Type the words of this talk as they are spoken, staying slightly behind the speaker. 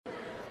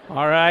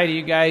All right,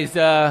 you guys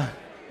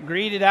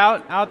greeted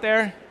out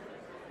there?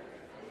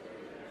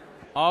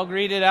 All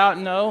greeted out?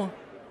 No?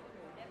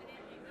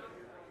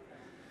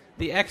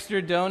 The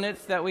extra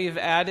donuts that we've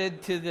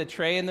added to the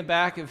tray in the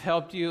back have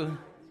helped you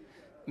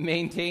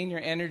maintain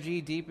your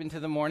energy deep into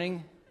the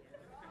morning?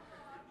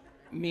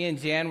 Me and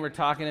Jan were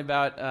talking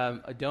about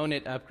a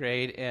donut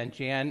upgrade, and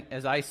Jan,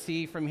 as I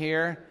see from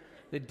here,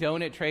 the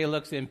donut tray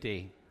looks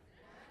empty.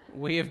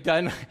 We have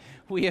done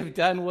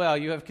well.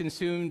 You have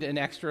consumed an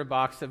extra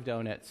box of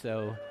donuts,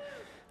 so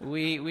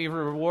we've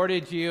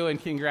rewarded you,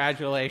 and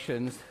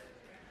congratulations.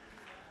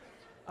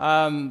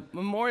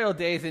 Memorial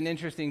Day is an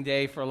interesting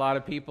day for a lot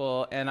of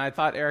people, and I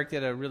thought Eric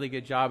did a really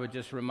good job of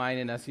just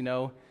reminding us,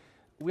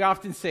 we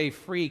often say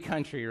free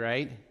country,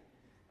 right?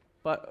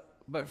 But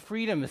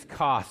freedom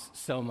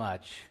costs so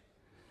much.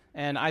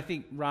 And I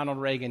think Ronald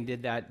Reagan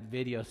did that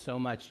video so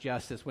much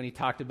justice when he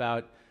talked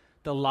about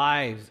the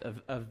lives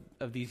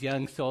of these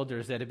young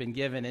soldiers that have been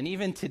given. And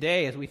even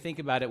today, as we think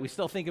about it, we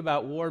still think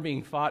about war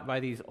being fought by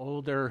these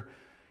older,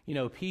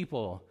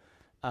 people.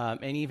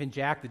 And even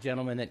Jack, the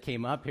gentleman that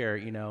came up here,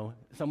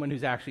 someone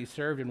who's actually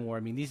served in war.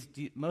 I mean,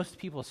 most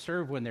people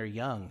serve when they're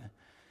young.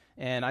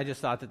 And I just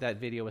thought that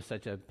video was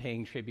such a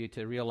paying tribute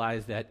to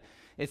realize that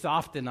it's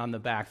often on the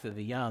backs of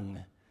the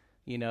young,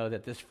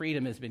 that this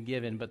freedom has been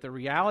given. But the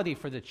reality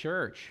for the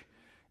church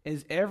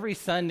is every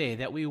Sunday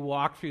that we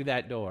walk through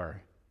that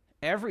door,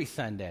 every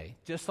Sunday,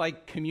 just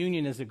like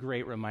communion is a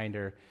great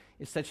reminder,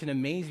 it's such an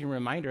amazing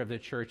reminder of the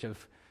church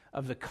of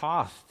the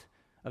cost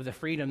of the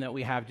freedom that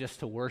we have just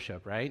to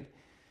worship, right?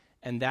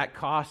 And that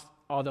cost,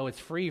 although it's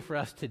free for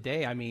us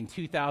today,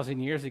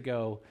 2,000 years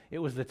ago, it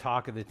was the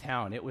talk of the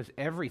town. It was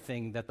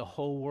everything that the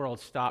whole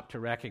world stopped to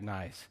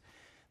recognize,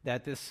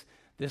 that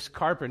this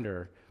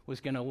carpenter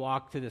was going to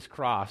walk to this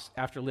cross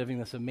after living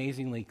this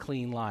amazingly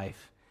clean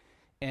life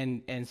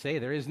and say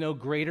there is no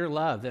greater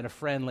love than a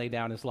friend lay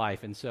down his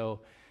life. And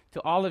so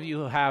to all of you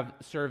who have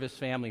service,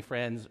 family,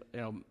 friends,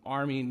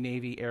 Army,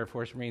 Navy, Air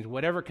Force, Marines,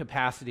 whatever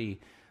capacity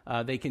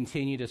they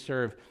continue to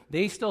serve,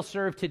 they still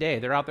serve today.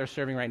 They're out there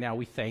serving right now.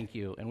 We thank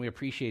you, and we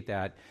appreciate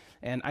that.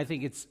 And I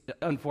think it's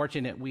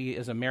unfortunate we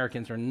as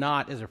Americans are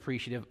not as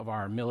appreciative of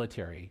our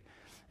military.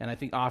 And I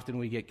think often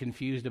we get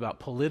confused about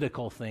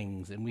political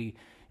things, and we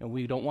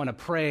don't want to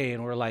pray,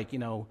 and we're like,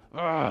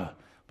 ugh.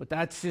 But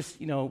that's just,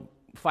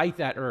 fight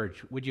that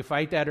urge. Would you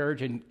fight that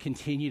urge and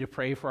continue to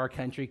pray for our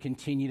country,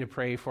 continue to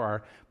pray for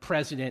our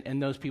president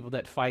and those people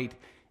that fight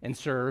and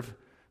serve,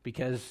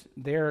 because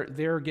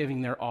they're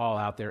giving their all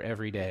out there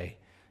every day.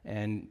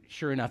 And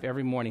sure enough,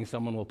 every morning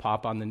someone will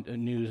pop on the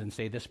news and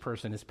say this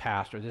person is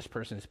passed or this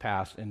person is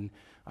passed. And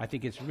I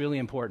think it's really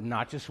important,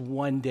 not just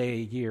one day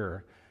a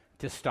year,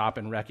 to stop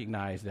and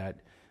recognize that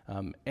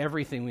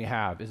everything we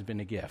have has been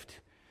a gift.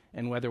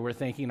 And whether we're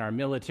thanking our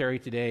military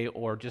today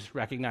or just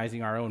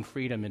recognizing our own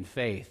freedom and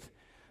faith,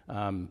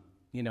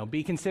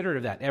 be considerate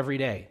of that every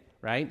day,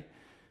 right?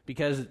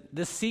 Because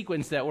this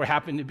sequence that we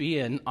happen to be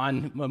in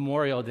on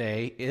Memorial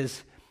Day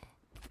is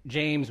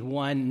James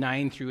 1,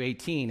 9 through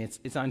 18.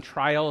 It's on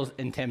trials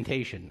and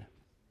temptation.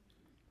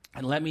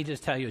 And let me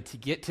just tell you, to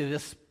get to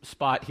this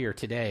spot here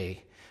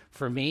today,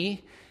 for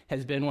me,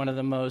 has been one of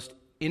the most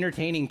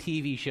entertaining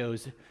TV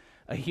shows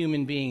a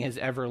human being has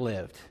ever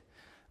lived.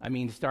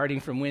 Starting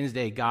from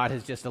Wednesday, God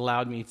has just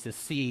allowed me to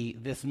see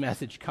this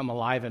message come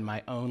alive in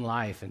my own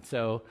life. And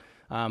so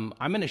I'm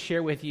going to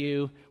share with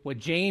you what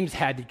James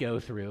had to go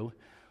through,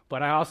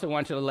 but I also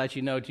want to let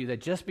you know, too,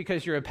 that just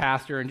because you're a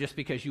pastor and just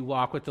because you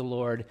walk with the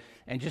Lord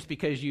and just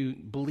because you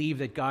believe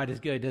that God is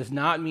good does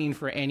not mean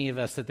for any of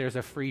us that there's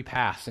a free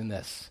pass in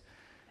this.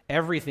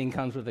 Everything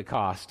comes with a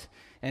cost.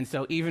 And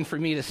so even for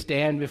me to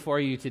stand before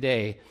you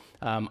today,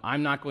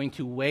 I'm not going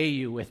to weigh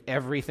you with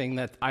everything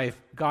that I've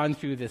gone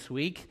through this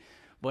week,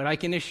 but I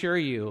can assure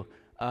you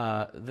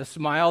the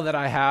smile that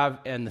I have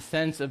and the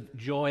sense of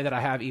joy that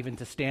I have even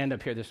to stand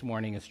up here this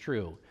morning is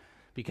true.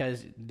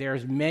 Because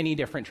there's many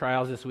different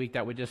trials this week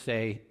that would just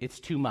say, it's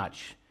too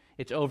much,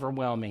 it's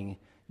overwhelming,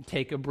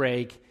 take a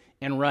break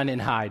and run and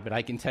hide. But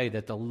I can tell you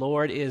that the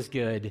Lord is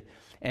good,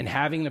 and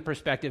having the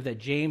perspective that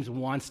James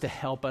wants to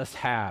help us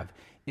have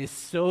is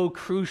so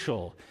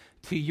crucial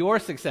to your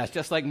success,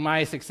 just like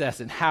my success,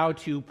 and how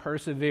to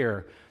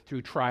persevere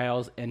through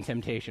trials and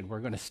temptation. We're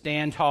going to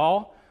stand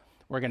tall,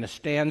 we're going to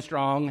stand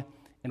strong,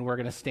 and we're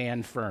going to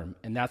stand firm.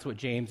 And that's what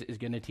James is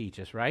going to teach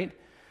us, right?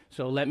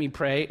 So let me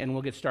pray, and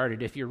we'll get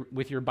started. If you're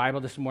with your Bible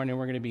this morning,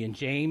 we're going to be in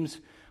James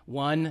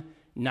 1,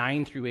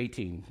 9 through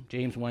 18.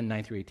 James 1,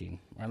 9 through 18.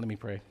 All right, let me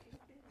pray.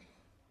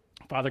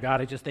 Father God,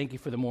 I just thank you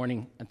for the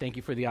morning, and thank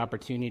you for the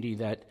opportunity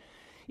that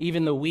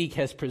even the week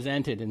has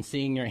presented, and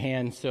seeing your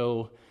hand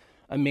so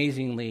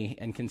amazingly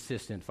and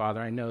consistent. Father,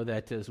 I know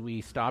that as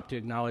we stop to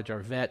acknowledge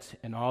our vets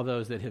and all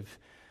those that have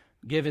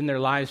given their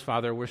lives,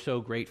 Father, we're so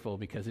grateful,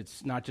 because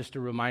it's not just a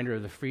reminder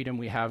of the freedom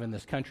we have in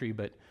this country,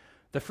 but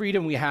the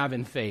freedom we have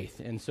in faith.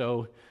 And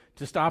so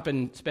to stop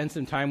and spend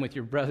some time with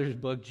your brother's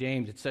book,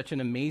 James, it's such an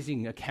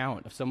amazing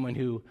account of someone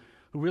who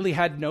really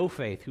had no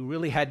faith, who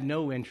really had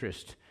no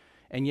interest,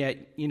 And yet,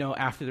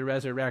 after the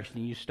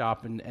resurrection, you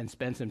stop and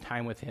spend some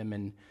time with him.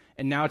 And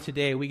now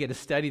today, we get to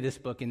study this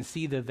book and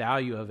see the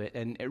value of it.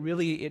 And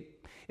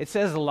it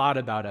says a lot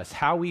about us,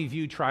 how we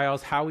view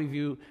trials, how we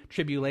view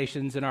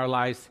tribulations in our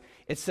lives.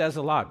 It says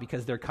a lot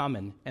because they're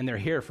coming and they're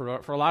here.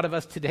 For a lot of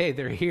us today,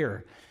 they're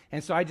here.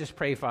 And so I just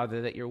pray,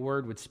 Father, that your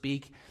word would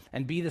speak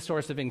and be the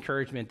source of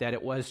encouragement that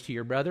it was to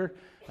your brother,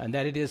 and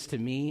that it is to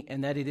me,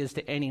 and that it is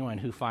to anyone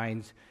who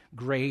finds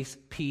grace,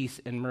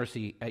 peace, and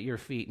mercy at your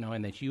feet,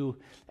 knowing that you,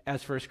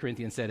 as 1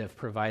 Corinthians said, have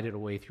provided a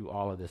way through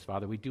all of this.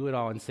 Father, we do it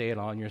all and say it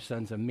all in your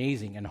Son's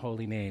amazing and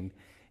holy name.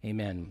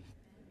 Amen.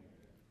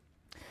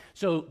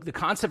 So the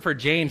concept for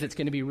James that's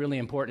going to be really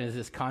important is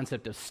this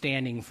concept of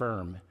standing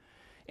firm.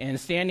 And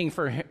standing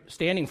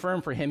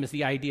firm for him is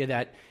the idea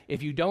that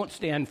if you don't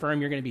stand firm,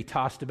 you're going to be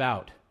tossed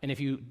about. And if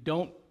you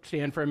don't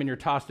stand firm and you're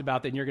tossed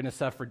about, then you're going to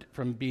suffer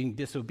from being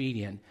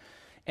disobedient.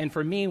 And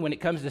for me, when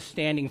it comes to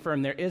standing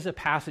firm, there is a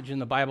passage in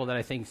the Bible that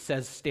I think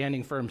says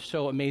standing firm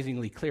so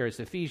amazingly clear. It's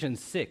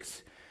Ephesians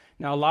 6.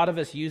 Now, a lot of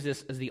us use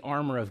this as the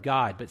armor of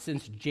God, but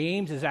since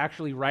James is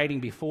actually writing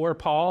before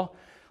Paul,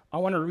 I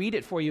want to read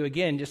it for you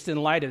again just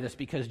in light of this,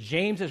 because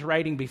James is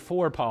writing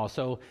before Paul.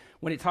 So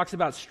when it talks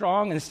about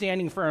strong and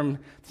standing firm,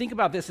 think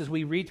about this as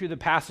we read through the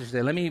passage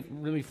there. Let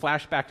me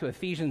flash back to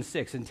Ephesians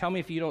 6 and tell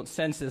me if you don't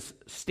sense this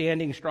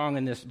standing strong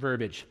in this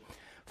verbiage.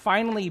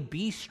 Finally,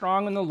 be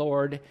strong in the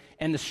Lord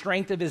and the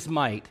strength of his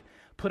might.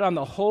 Put on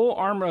the whole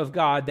armor of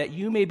God that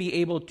you may be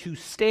able to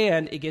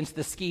stand against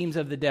the schemes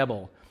of the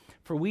devil.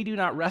 For we do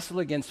not wrestle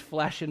against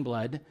flesh and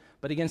blood,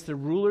 but against the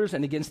rulers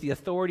and against the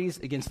authorities,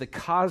 against the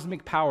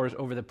cosmic powers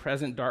over the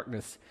present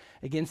darkness,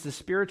 against the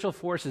spiritual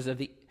forces of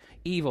the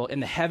evil in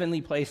the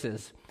heavenly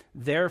places.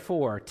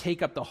 Therefore,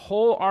 take up the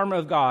whole armor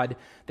of God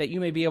that you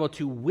may be able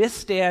to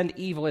withstand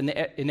evil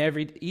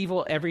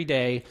every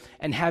day,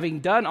 and having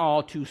done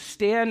all, to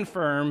stand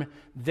firm.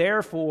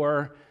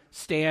 Therefore,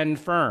 stand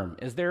firm.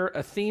 Is there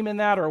a theme in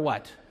that or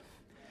what?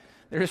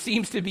 There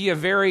seems to be a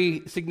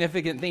very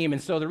significant theme.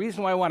 And so the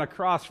reason why I want to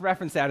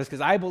cross-reference that is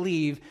because I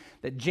believe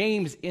that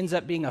James ends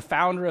up being a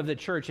founder of the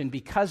church. And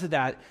because of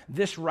that,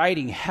 this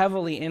writing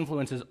heavily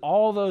influences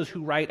all those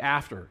who write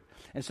after.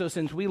 And so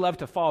since we love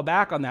to fall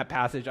back on that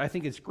passage, I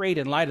think it's great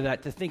in light of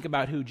that to think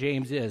about who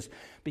James is,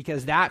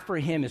 because that for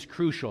him is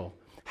crucial.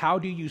 How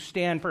do you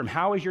stand firm?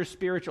 How is your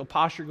spiritual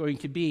posture going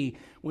to be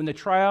when the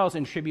trials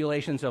and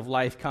tribulations of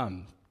life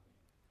come?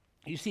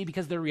 You see,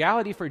 because the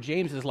reality for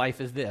James's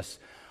life is this.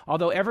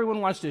 Although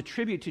everyone wants to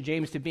attribute to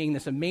James to being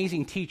this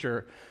amazing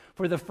teacher,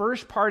 for the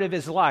first part of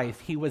his life,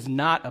 he was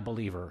not a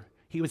believer.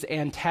 He was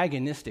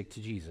antagonistic to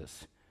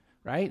Jesus,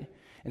 right?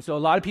 And so a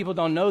lot of people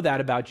don't know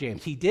that about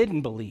James. He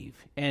didn't believe,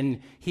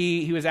 and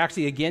he was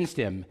actually against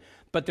him.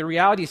 But the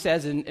reality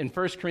says in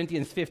 1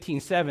 Corinthians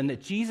 15:7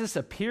 that Jesus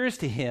appears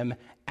to him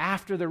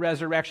after the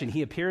resurrection.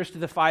 He appears to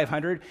the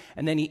 500,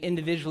 and then he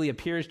individually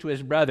appears to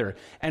his brother.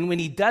 And when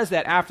he does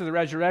that after the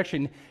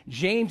resurrection,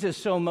 James is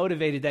so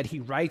motivated that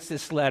he writes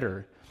this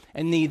letter.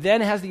 And he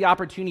then has the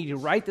opportunity to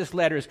write this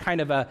letter as kind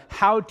of a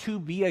how to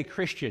be a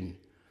Christian.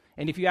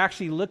 And if you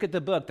actually look at the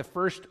book, the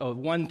first of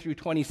 1 through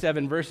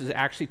 27 verses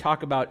actually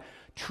talk about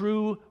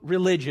true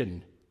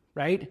religion,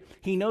 right?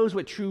 He knows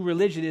what true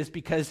religion is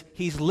because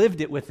he's lived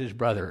it with his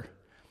brother.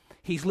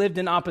 He's lived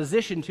in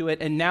opposition to it,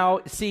 and now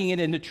seeing it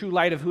in the true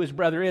light of who his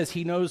brother is,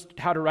 he knows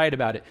how to write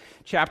about it.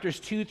 Chapters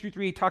 2 through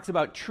 3 talks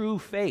about true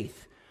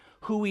faith,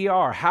 who we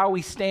are, how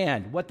we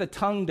stand, what the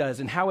tongue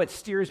does, and how it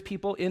steers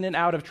people in and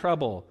out of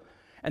trouble.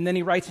 And then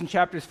he writes in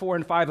chapters 4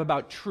 and 5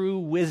 about true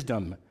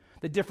wisdom,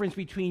 the difference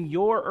between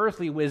your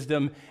earthly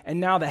wisdom and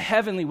now the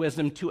heavenly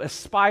wisdom to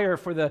aspire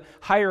for the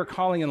higher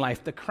calling in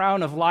life, the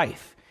crown of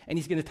life. And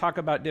he's going to talk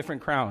about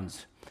different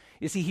crowns.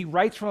 You see, he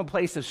writes from a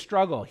place of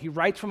struggle. He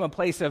writes from a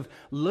place of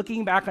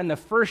looking back on the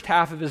first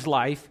half of his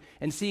life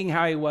and seeing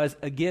how he was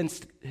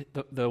against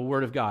the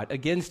Word of God,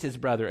 against his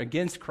brother,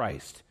 against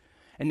Christ.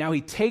 And now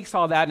he takes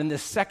all that in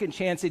this second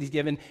chance that he's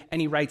given,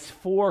 and he writes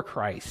for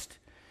Christ.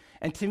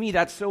 And to me,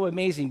 that's so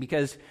amazing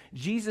because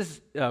Jesus'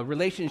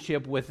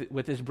 relationship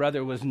with his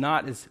brother was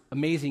not as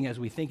amazing as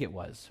we think it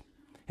was.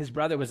 His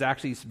brother was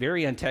actually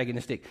very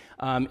antagonistic.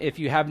 If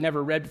you have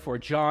never read before,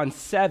 John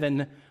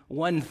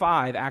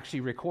 7:1-5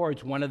 actually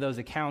records one of those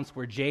accounts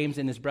where James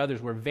and his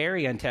brothers were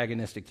very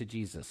antagonistic to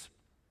Jesus.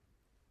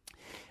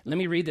 Let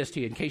me read this to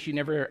you in case you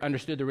never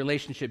understood the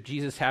relationship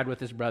Jesus had with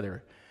his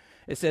brother.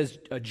 It says,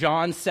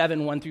 John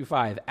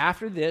 7:1-5.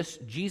 After this,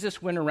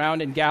 Jesus went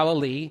around in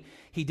Galilee.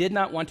 He did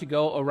not want to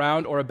go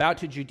around or about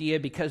to Judea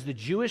because the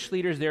Jewish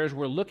leaders there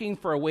were looking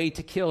for a way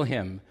to kill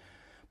him.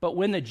 But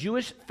when the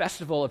Jewish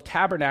festival of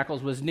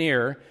tabernacles was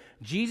near,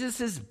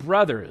 Jesus'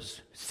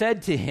 brothers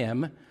said to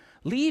him,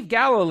 "Leave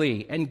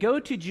Galilee and go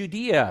to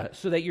Judea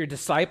so that your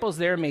disciples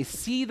there may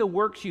see the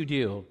works you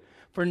do.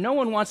 For no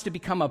one wants to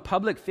become a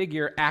public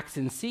figure, acts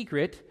in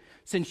secret.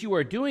 Since you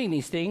are doing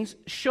these things,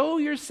 show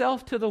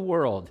yourself to the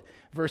world."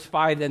 Verse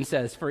 5 then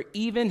says, "For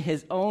even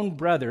his own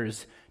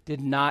brothers did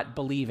not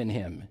believe in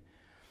him."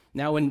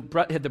 Now, when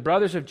the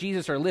brothers of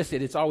Jesus are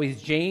listed, it's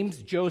always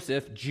James,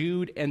 Joseph,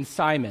 Jude, and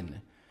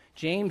Simon.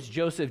 James,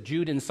 Joseph,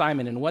 Jude, and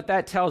Simon. And what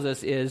that tells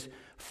us is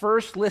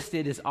first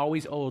listed is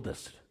always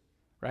oldest,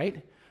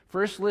 right?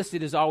 First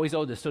listed is always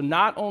oldest. So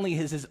not only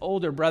is his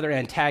older brother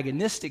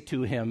antagonistic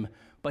to him,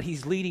 but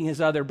he's leading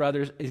his other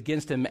brothers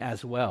against him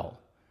as well.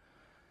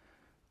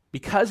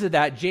 Because of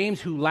that,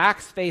 James, who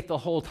lacks faith the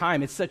whole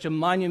time, it's such a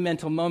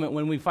monumental moment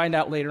when we find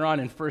out later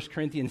on in 1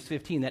 Corinthians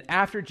 15 that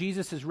after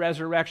Jesus'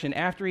 resurrection,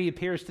 after he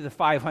appears to the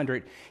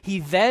 500, he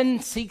then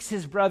seeks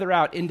his brother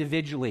out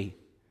individually.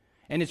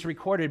 And it's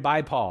recorded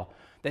by Paul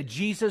that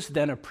Jesus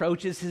then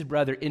approaches his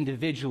brother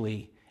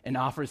individually and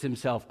offers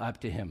himself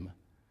up to him.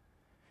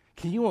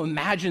 Can you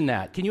imagine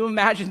that? Can you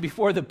imagine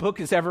before the book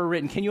is ever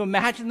written? Can you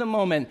imagine the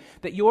moment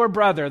that your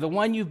brother, the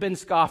one you've been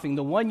scoffing,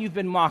 the one you've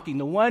been mocking,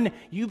 the one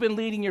you've been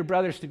leading your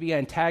brothers to be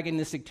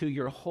antagonistic to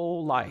your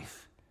whole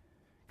life,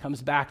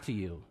 comes back to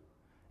you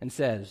and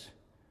says,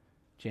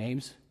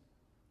 James,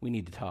 we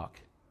need to talk.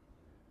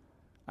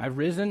 I've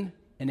risen,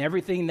 and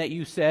everything that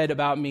you said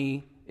about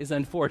me is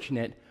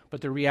unfortunate, but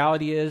the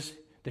reality is,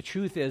 the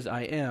truth is,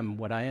 I am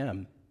what I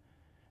am.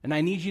 And I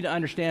need you to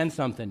understand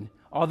something.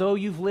 Although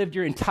you've lived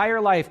your entire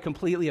life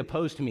completely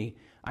opposed to me,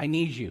 I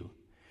need you.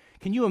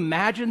 Can you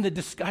imagine the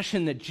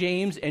discussion that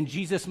James and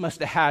Jesus must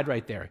have had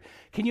right there?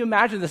 Can you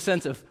imagine the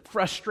sense of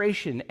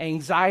frustration,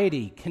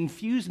 anxiety,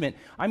 confusement?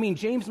 I mean,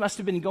 James must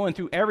have been going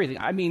through everything.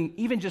 I mean,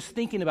 even just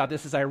thinking about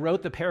this as I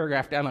wrote the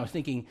paragraph down, I was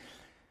thinking,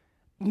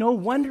 no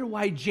wonder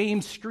why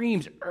James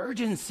screams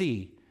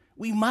urgency.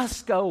 We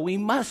must go, we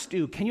must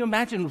do. Can you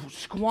imagine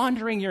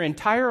squandering your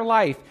entire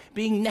life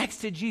being next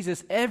to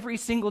Jesus every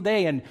single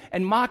day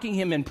and mocking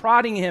him and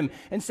prodding him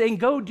and saying,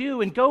 go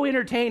do and go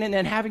entertain, and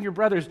then having your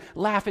brothers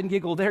laugh and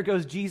giggle. There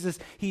goes Jesus.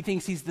 He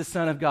thinks he's the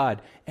Son of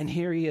God. And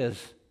here he is,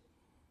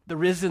 the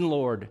risen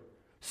Lord,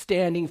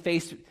 standing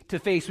face to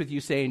face with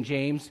you saying,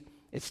 James,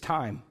 it's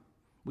time.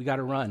 We got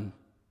to run.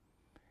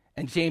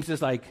 And James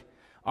is like,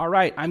 all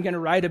right, I'm going to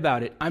write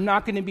about it. I'm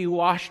not going to be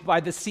washed by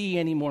the sea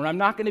anymore. I'm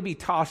not going to be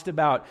tossed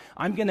about.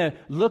 I'm going to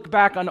look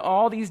back on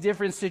all these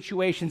different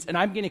situations, and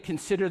I'm going to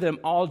consider them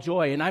all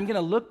joy. And I'm going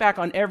to look back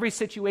on every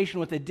situation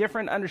with a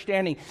different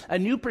understanding, a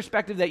new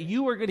perspective that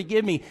you are going to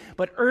give me.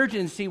 But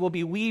urgency will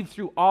be weaved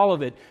through all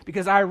of it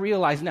because I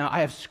realize now I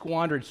have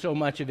squandered so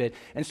much of it.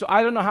 And so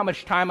I don't know how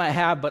much time I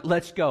have, but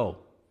let's go.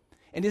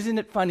 And isn't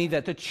it funny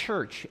that the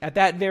church, at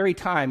that very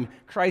time,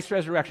 Christ's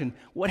resurrection,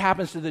 what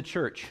happens to the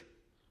church?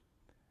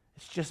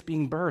 It's just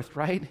being birthed,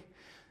 right?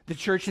 The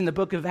church in the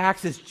book of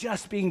Acts is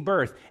just being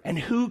birthed. And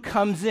who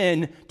comes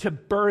in to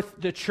birth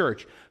the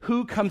church?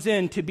 Who comes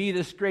in to be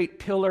this great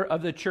pillar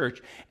of the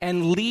church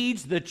and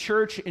leads the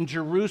church in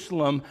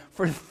Jerusalem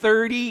for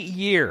 30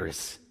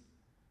 years?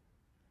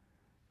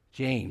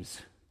 James.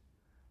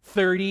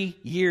 30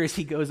 years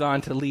he goes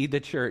on to lead the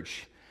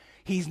church.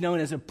 He's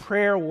known as a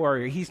prayer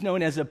warrior. He's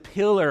known as a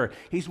pillar.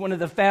 He's one of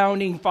the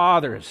founding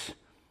fathers.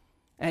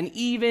 And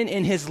even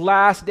in his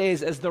last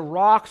days, as the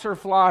rocks are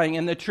flying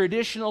and the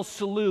traditional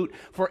salute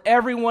for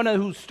everyone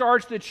who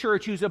starts the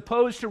church, who's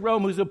opposed to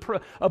Rome, who's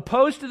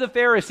opposed to the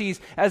Pharisees,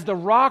 as the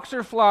rocks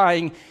are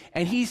flying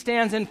and he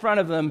stands in front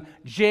of them,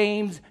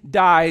 James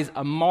dies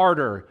a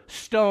martyr,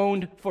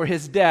 stoned for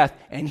his death,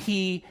 and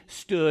he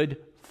stood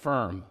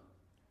firm.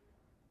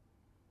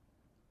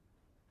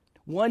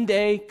 One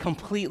day,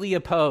 completely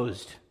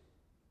opposed,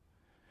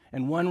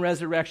 and one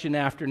resurrection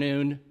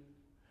afternoon,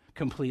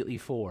 completely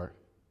for.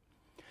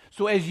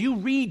 So as you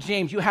read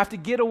James, you have to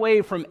get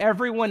away from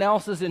everyone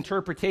else's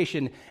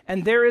interpretation.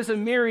 And there is a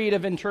myriad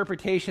of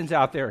interpretations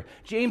out there.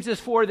 James is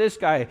for this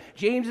guy.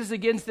 James is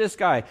against this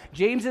guy.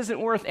 James isn't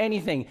worth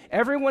anything.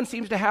 Everyone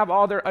seems to have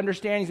all their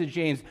understandings of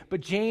James. But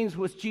James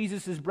was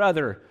Jesus'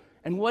 brother.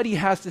 And what he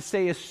has to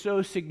say is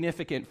so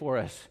significant for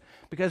us.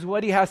 Because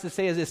what he has to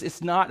say is this: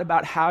 it's not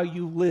about how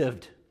you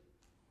lived,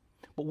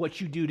 but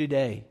what you do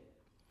today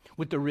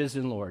with the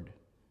risen Lord.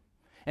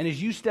 And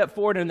as you step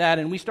forward in that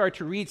and we start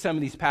to read some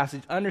of these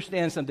passages,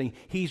 understand something.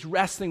 He's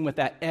wrestling with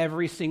that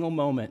every single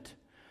moment.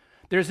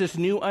 There's this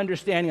new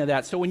understanding of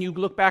that. So when you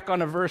look back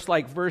on a verse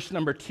like verse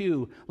number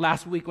 2,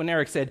 last week when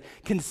Eric said,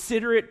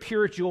 consider it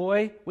pure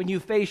joy when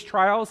you face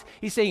trials,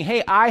 he's saying,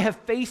 hey, I have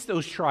faced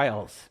those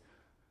trials.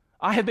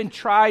 I have been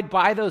tried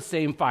by those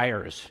same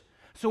fires.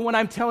 So what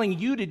I'm telling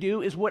you to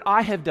do is what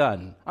I have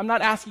done. I'm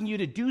not asking you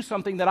to do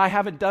something that I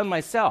haven't done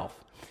myself.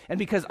 And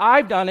because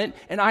I've done it,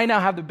 and I now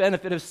have the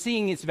benefit of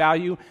seeing its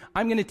value,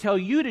 I'm going to tell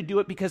you to do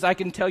it because I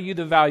can tell you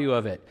the value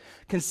of it.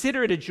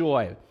 Consider it a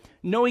joy,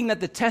 knowing that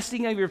the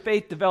testing of your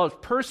faith develops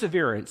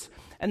perseverance,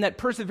 and that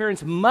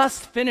perseverance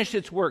must finish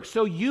its work,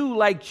 so you,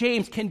 like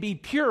James, can be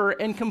pure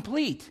and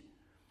complete.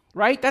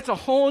 Right? That's a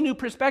whole new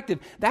perspective.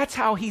 That's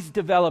how he's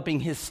developing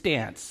his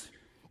stance.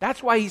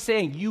 That's why he's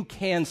saying you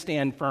can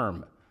stand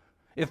firm.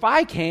 If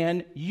I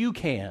can, you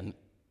can.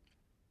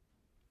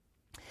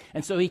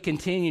 And so he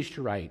continues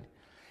to write.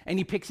 And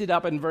he picks it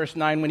up in verse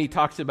 9 when he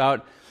talks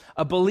about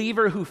a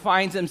believer who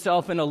finds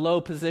himself in a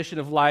low position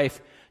of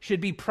life should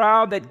be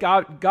proud that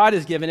God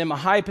has given him a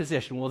high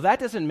position. Well, that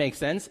doesn't make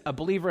sense. A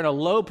believer in a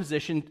low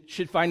position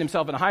should find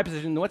himself in a high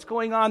position. What's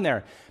going on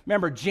there?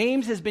 Remember,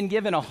 James has been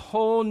given a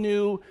whole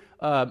new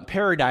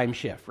paradigm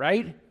shift,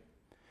 right?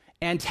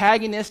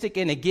 antagonistic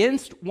and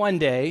against one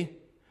day,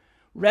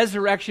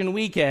 resurrection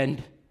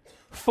weekend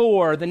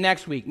for the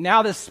next week.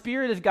 Now the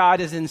Spirit of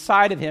God is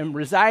inside of him,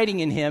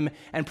 residing in him,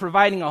 and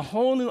providing a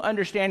whole new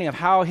understanding of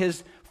how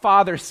his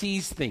Father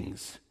sees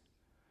things.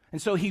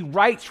 And so he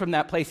writes from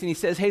that place and he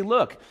says, hey,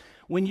 look,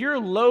 when you're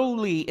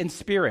lowly in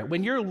spirit,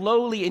 when you're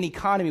lowly in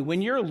economy,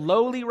 when you're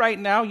lowly right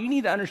now, you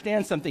need to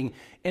understand something.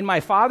 In my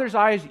Father's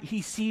eyes,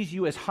 he sees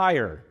you as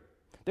higher.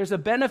 There's a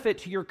benefit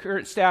to your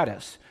current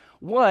status.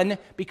 One,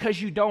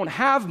 because you don't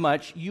have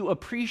much, you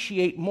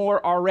appreciate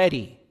more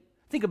already.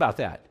 Think about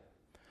that.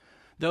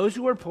 Those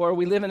who are poor,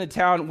 we live in a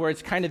town where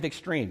it's kind of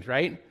extremes,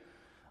 right?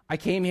 I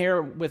came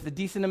here with a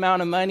decent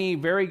amount of money,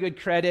 very good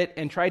credit,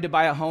 and tried to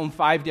buy a home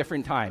 5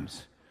 different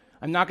times.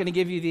 I'm not going to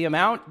give you the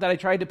amount that I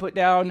tried to put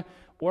down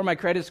or my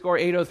credit score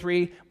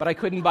 803, but I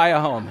couldn't buy a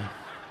home.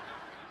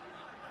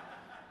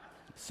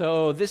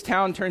 So this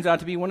town turns out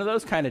to be one of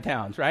those kind of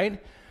towns,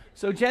 right?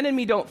 So Jen and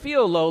me don't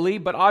feel lowly,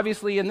 but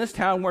obviously in this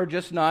town we're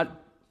just not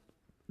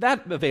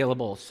that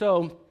available.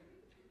 So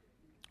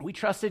we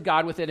trusted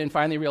God with it and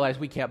finally realized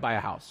we can't buy a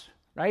house,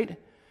 right?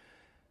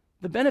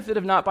 The benefit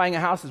of not buying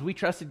a house is we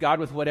trusted God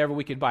with whatever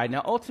we could buy.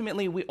 Now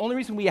ultimately, the only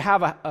reason we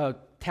have a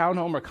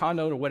townhome or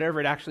condo or whatever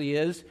it actually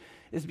is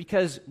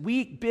because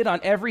we bid on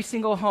every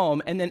single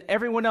home, and then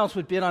everyone else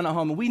would bid on a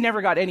home, and we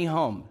never got any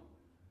home.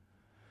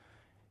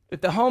 If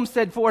the home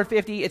said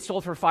 $450, it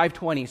sold for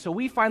 $520. So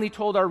we finally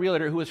told our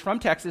realtor, who was from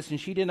Texas, and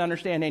she didn't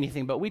understand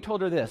anything, but we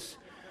told her this: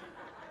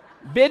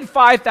 bid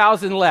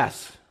 $5,000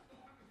 less.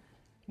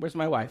 Where's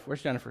my wife?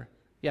 Where's Jennifer?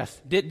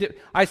 Yes.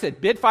 I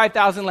said, bid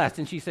 $5,000 less,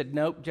 and she said,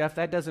 nope, Jeff,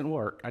 that doesn't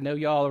work. I know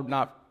y'all are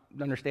not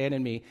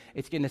understanding me.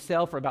 It's going to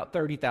sell for about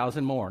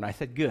 $30,000 more. And I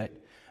said, good.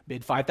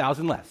 Bid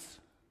 $5,000 less.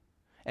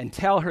 And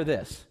tell her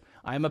this: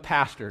 I'm a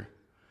pastor.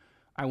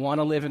 I want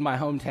to live in my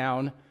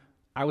hometown.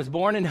 I was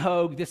born in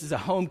Hogue. This is a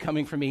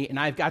homecoming for me, and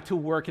I've got to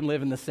work and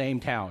live in the same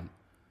town.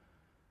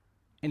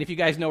 And if you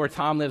guys know where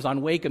Tom lives,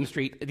 on Wakeham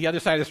Street, the other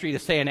side of the street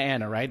is Santa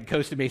Ana, right?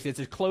 Costa Mesa. It's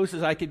as close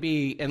as I could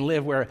be and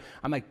live where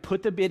I'm like,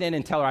 put the bid in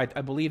and tell her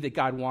I believe that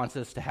God wants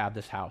us to have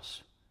this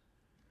house.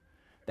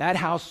 That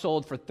house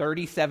sold for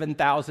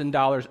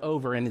 $37,000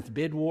 over in its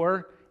bid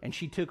war, and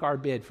she took our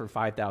bid for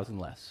 $5,000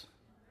 less.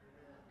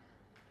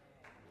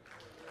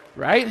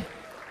 Right?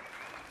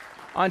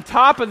 On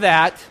top of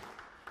that,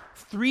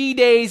 3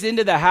 days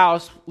into the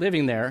house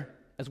living there,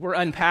 as we're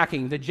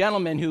unpacking, the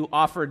gentleman who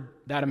offered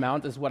that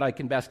amount is what I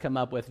can best come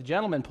up with. The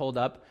gentleman pulled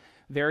up,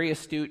 very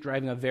astute,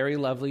 driving a very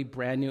lovely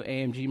brand new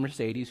AMG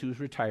Mercedes, who's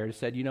retired,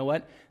 said, you know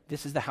what?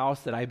 This is the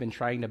house that I've been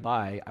trying to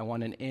buy. I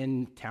want an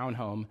in-town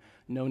home,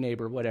 no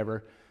neighbor,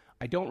 whatever.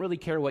 I don't really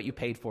care what you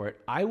paid for it.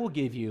 I will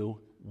give you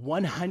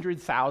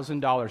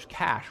 $100,000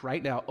 cash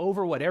right now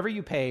over whatever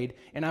you paid,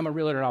 and I'm a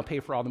realtor and I'll pay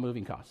for all the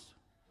moving costs.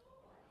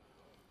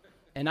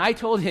 And I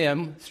told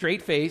him,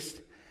 straight-faced,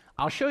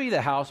 I'll show you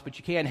the house, but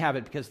you can't have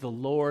it because the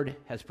Lord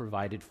has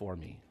provided for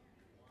me.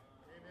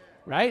 Amen.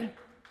 Right?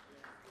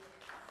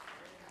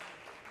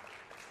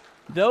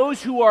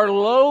 Those who are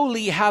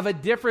lowly have a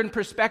different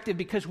perspective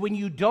because when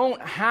you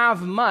don't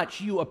have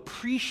much, you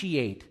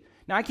appreciate.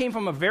 Now, I came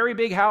from a very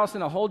big house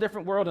in a whole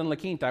different world in La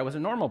Quinta. I was a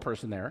normal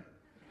person there.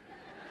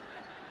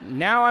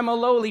 Now I'm a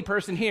lowly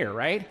person here,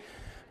 right?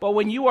 But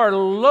when you are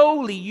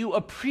lowly, you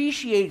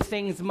appreciate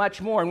things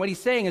much more. And what he's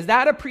saying is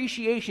that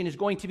appreciation is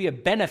going to be a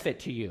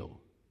benefit to you.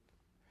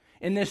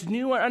 In this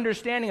new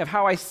understanding of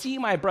how I see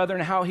my brother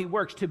and how he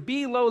works, to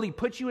be lowly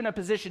puts you in a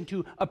position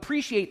to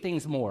appreciate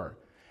things more.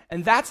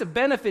 And that's a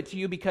benefit to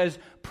you because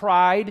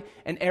pride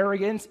and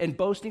arrogance and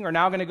boasting are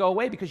now going to go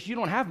away because you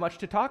don't have much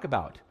to talk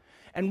about.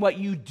 And what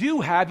you do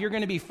have, you're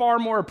going to be far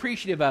more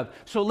appreciative of.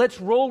 So let's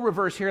role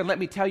reverse here and let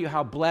me tell you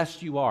how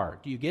blessed you are.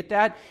 Do you get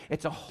that?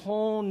 It's a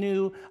whole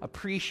new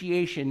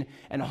appreciation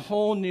and a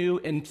whole new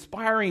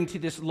inspiring to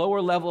this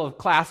lower level of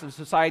class of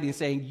society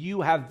saying,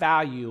 you have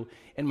value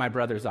in my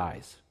brother's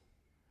eyes.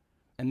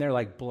 And they're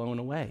like blown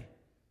away.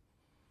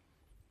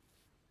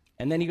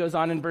 And then he goes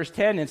on in verse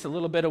 10, it's a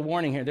little bit of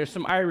warning here. There's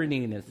some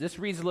irony in this. This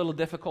reads a little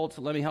difficult,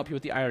 so let me help you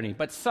with the irony.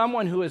 But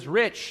someone who is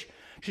rich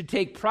should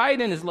take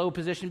pride in his low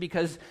position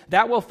because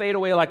that will fade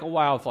away like a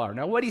wildflower.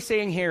 Now, what he's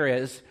saying here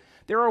is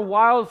there are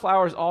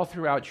wildflowers all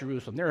throughout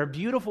Jerusalem. There are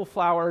beautiful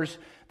flowers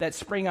that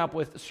spring up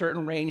with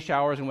certain rain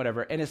showers and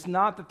whatever. And it's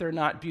not that they're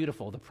not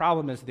beautiful. The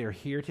problem is they're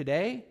here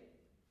today,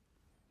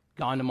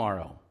 gone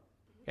tomorrow.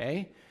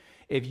 Okay?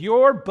 If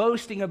you're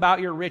boasting about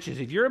your riches,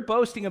 if you're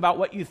boasting about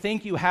what you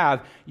think you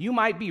have, you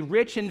might be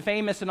rich and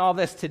famous and all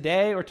this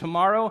today or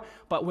tomorrow,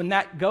 but when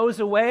that goes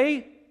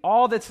away,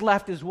 all that's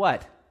left is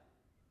what?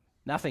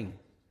 Nothing.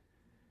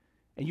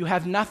 And you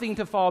have nothing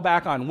to fall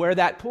back on. Where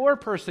that poor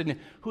person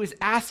who is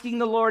asking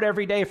the Lord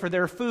every day for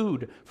their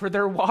food, for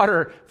their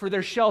water, for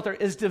their shelter,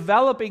 is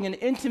developing an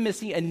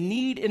intimacy, a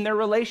need in their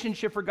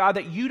relationship for God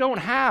that you don't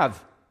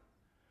have.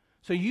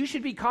 So you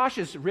should be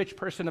cautious, rich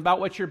person, about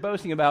what you're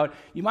boasting about.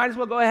 You might as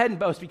well go ahead and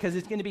boast because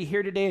it's going to be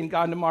here today and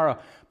gone tomorrow.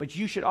 But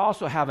you should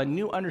also have a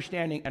new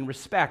understanding and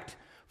respect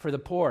for the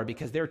poor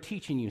because they're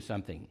teaching you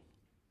something.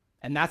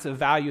 And that's a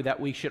value that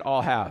we should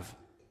all have.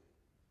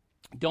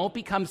 Don't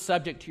become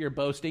subject to your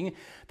boasting.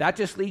 That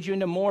just leads you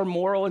into more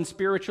moral and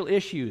spiritual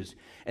issues.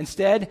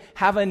 Instead,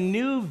 have a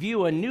new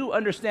view, a new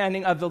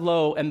understanding of the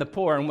low and the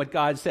poor and what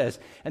God says.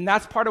 And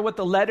that's part of what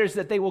the letters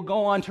that they will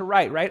go on to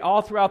write, right?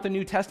 All throughout the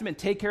New Testament,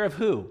 take care of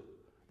who?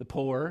 The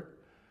poor,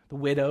 the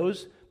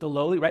widows, the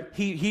lowly, right?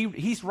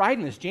 He's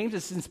writing this. James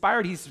is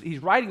inspired. He's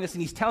writing this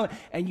and he's telling,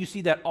 and you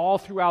see that all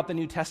throughout the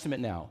New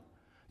Testament now.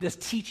 This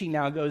teaching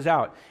now goes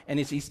out, and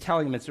he's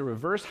telling them it's a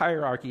reverse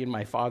hierarchy in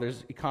my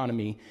Father's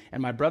economy,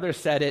 and my brother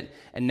said it,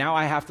 and now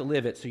I have to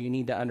live it, so you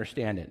need to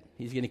understand it.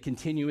 He's going to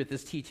continue with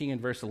this teaching in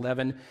verse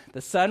 11.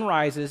 The sun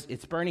rises,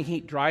 its burning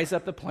heat dries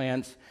up the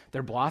plants,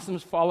 their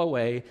blossoms fall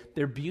away,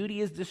 their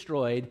beauty is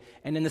destroyed,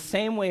 and in the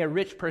same way a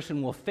rich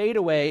person will fade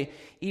away,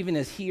 even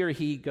as he or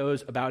he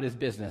goes about his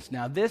business.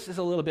 Now this is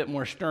a little bit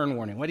more stern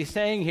warning. What he's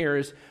saying here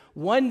is,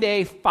 one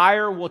day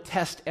fire will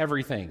test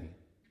everything,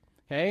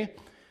 okay?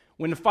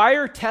 When the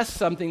fire tests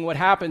something, what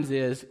happens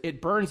is it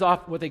burns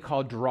off what they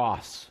call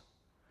dross.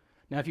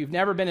 Now, if you've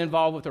never been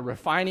involved with a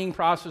refining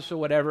process or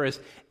whatever, is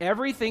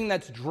everything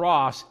that's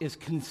dross is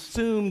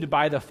consumed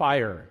by the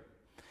fire.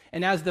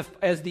 And as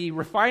the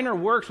refiner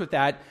works with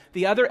that,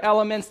 the other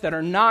elements that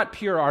are not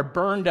pure are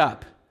burned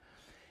up.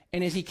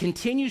 And as he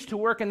continues to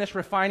work in this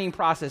refining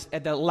process,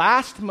 at the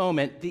last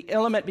moment, the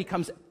element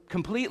becomes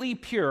completely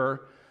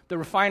pure. The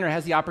refiner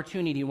has the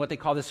opportunity, what they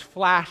call this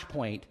flash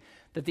point,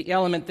 that the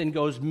element then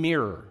goes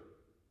mirror.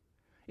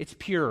 It's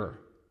pure,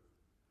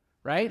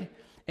 right?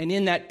 And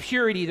in that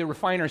purity, the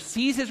refiner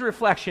sees his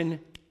reflection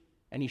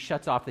and he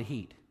shuts off the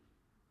heat.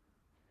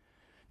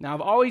 Now,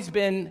 I've always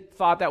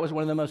thought that was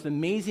one of the most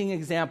amazing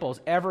examples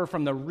ever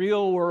from the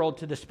real world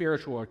to the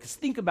spiritual world. Because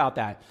think about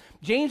that.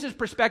 James's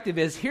perspective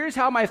is, here's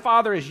how my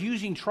Father is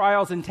using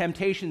trials and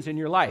temptations in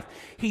your life.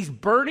 He's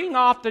burning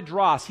off the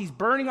dross. He's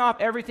burning off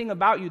everything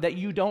about you that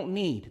you don't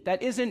need,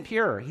 that isn't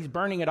pure. He's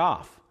burning it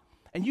off.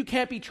 And you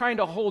can't be trying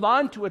to hold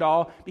on to it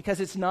all because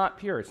it's not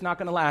pure. It's not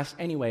going to last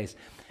anyways.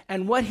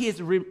 And what he is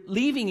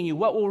leaving in you,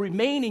 what will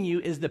remain in you,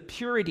 is the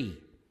purity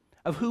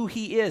of who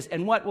he is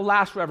and what will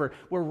last forever.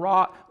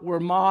 Where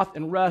moth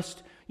and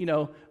rust,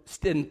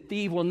 and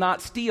thief will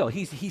not steal.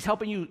 He's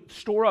helping you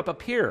store up a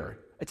pure.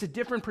 It's a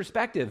different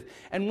perspective.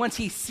 And once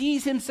he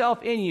sees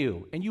himself in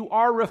you and you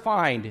are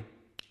refined,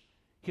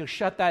 he'll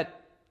shut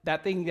that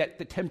thing,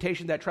 the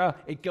temptation, that trial,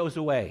 it goes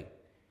away.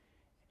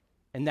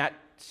 And that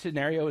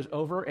scenario is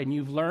over, and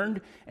you've learned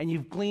and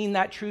you've gleaned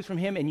that truth from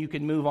him, and you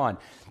can move on.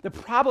 The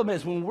problem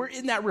is when we're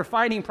in that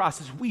refining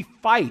process, we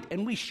fight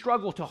and we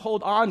struggle to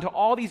hold on to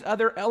all these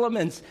other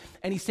elements,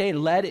 and he's saying,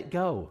 let it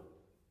go.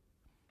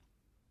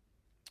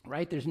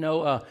 Right? There's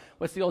no,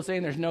 what's the old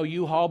saying? There's no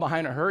U-Haul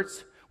behind a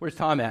Hertz. Where's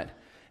Tom at?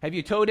 Have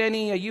you towed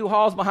any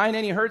U-Hauls behind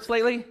any Hertz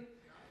lately?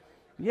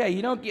 Yeah,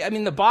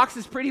 the box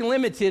is pretty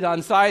limited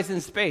on size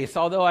and space,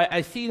 although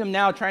I see them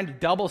now trying to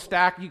double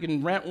stack. You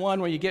can rent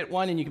one where you get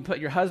one and you can put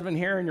your husband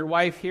here and your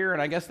wife here,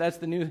 and I guess that's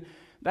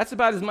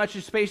about as much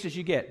space as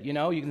you get. You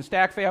can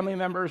stack family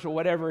members or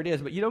whatever it is,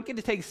 but you don't get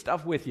to take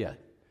stuff with you.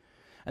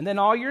 And then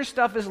all your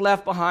stuff is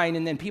left behind,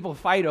 and then people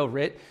fight over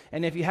it,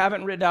 and if you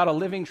haven't written out a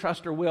living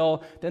trust or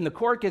will, then the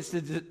court gets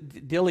to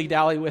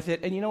dilly-dally with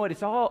it, and you know what?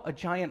 It's all a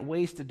giant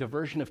waste of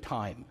diversion of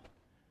time,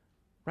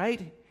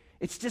 right?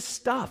 It's just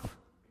stuff.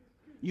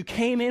 You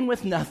came in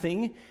with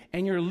nothing,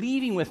 and you're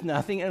leaving with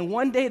nothing, and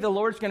one day the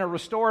Lord's going to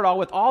restore it all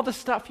with all the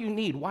stuff you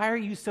need. Why are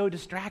you so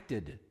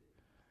distracted?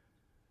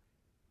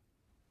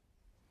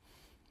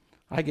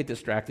 I get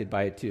distracted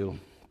by it too.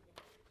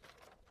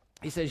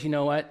 He says, you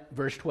know what?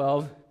 Verse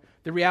 12,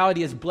 the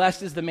reality is,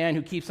 blessed is the man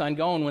who keeps on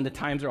going when the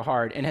times are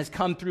hard and has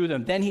come through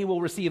them. Then he will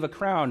receive a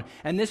crown,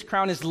 and this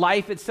crown is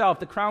life itself,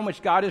 the crown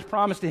which God has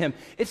promised to him.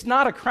 It's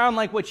not a crown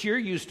like what you're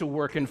used to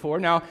working for.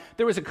 Now,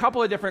 there was a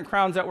couple of different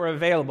crowns that were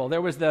available.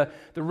 There was the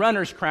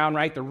runner's crown,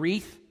 right, the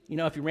wreath.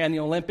 If you ran the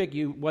Olympic,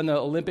 you won the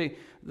Olympic.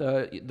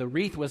 The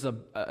wreath was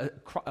a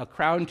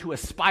crown to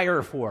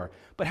aspire for.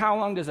 But how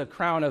long does a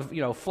crown of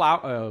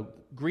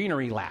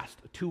greenery last?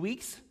 2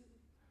 weeks?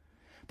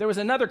 There was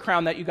another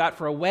crown that you got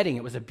for a wedding.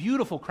 It was a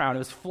beautiful crown. It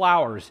was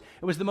flowers.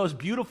 It was the most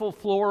beautiful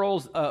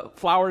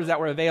flowers that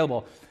were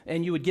available.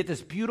 And you would get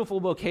this beautiful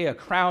bouquet, a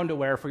crown to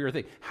wear for your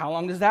thing. How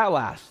long does that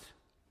last?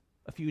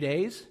 A few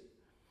days?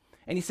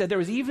 And he said there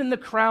was even the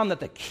crown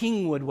that the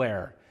king would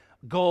wear.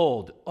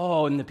 Gold.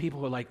 Oh, and the people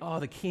were like, oh,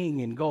 the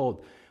king in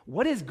gold.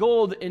 What is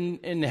gold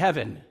in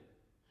heaven?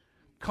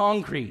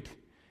 Concrete.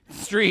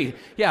 Street.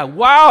 Yeah,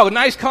 wow,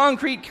 nice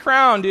concrete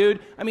crown,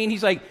 dude.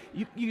 He's like,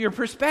 your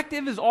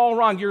perspective is all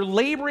wrong. You're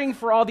laboring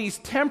for all these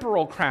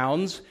temporal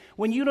crowns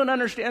when you don't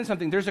understand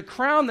something. There's a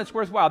crown that's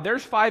worthwhile.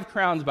 There's 5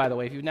 crowns, by the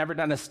way. If you've never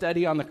done a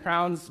study on the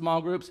crowns,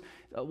 small groups,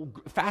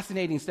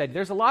 fascinating study.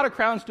 There's a lot of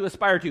crowns to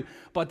aspire to,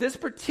 but this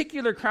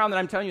particular crown that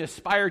I'm telling you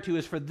aspire to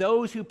is for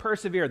those who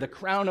persevere, the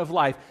crown of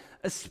life.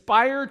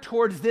 Aspire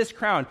towards this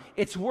crown.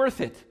 It's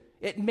worth it.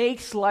 It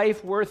makes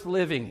life worth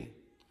living.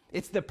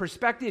 It's the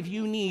perspective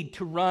you need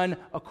to run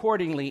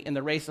accordingly in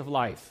the race of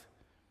life.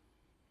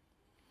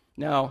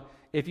 Now,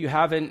 if you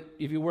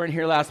weren't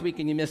here last week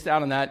and you missed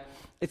out on that,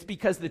 it's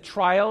because the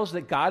trials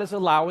that God is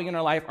allowing in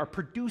our life are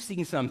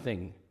producing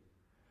something.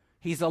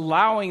 He's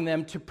allowing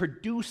them to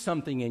produce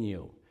something in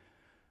you.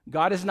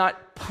 God is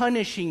not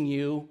punishing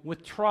you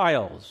with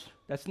trials.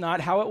 That's not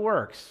how it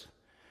works.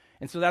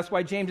 And so that's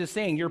why James is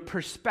saying your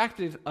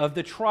perspective of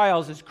the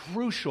trials is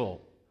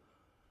crucial,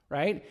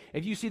 right?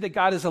 If you see that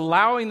God is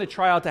allowing the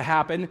trial to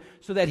happen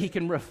so that he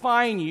can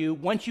refine you,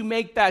 once you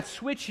make that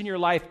switch in your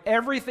life,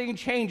 everything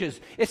changes.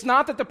 It's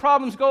not that the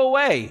problems go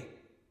away.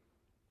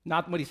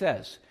 Not what he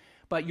says.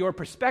 But your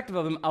perspective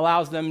of them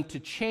allows them to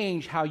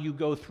change how you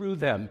go through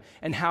them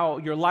and how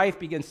your life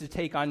begins to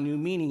take on new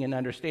meaning and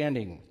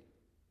understanding.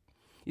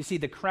 You see,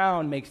 the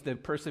crown makes the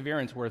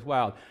perseverance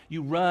worthwhile.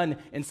 You run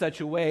in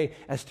such a way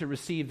as to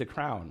receive the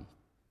crown.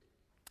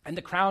 And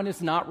the crown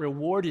is not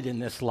rewarded in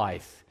this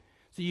life.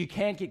 So you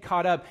can't get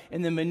caught up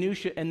in the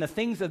minutiae and the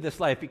things of this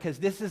life, because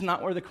this is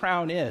not where the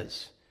crown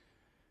is.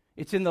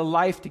 It's in the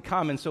life to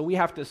come. And so we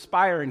have to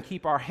aspire and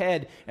keep our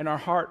head and our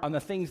heart on the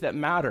things that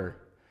matter.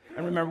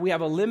 And remember, we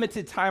have a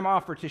limited time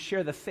offer to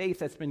share the faith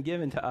that's been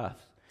given to us.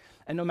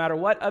 And no matter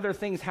what other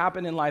things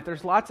happen in life,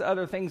 there's lots of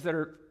other things that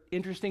are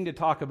interesting to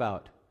talk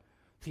about.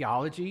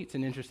 Theology, it's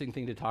an interesting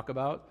thing to talk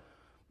about.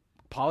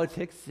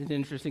 Politics, it's an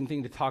interesting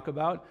thing to talk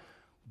about.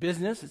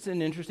 Business, it's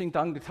an interesting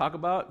thing to talk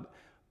about.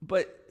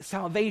 But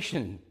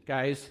salvation,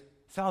 guys,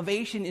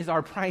 salvation is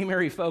our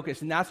primary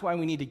focus, and that's why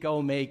we need to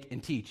go make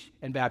and teach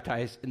and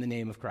baptize in the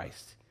name of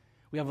Christ.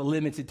 We have a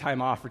limited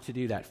time offer to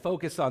do that.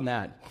 Focus on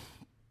that.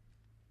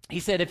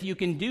 He said, if you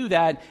can do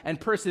that and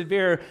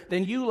persevere,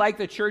 then you, like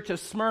the church of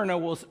Smyrna,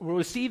 will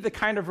receive the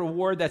kind of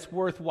reward that's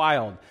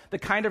worthwhile, the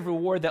kind of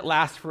reward that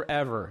lasts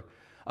forever.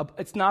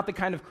 It's not the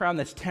kind of crown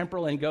that's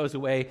temporal and goes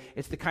away.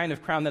 It's the kind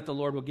of crown that the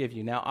Lord will give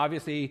you. Now,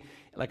 obviously,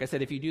 like I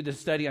said, if you do this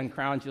study on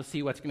crowns, you'll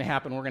see what's going to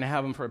happen. We're going to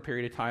have them for a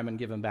period of time and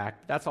give them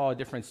back. That's all a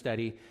different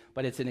study,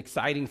 but it's an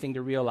exciting thing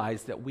to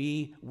realize that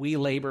we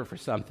labor for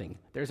something.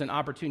 There's an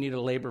opportunity to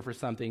labor for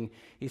something.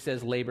 He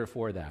says labor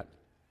for that.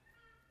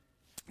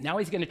 Now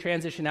he's going to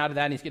transition out of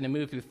that, and he's going to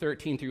move through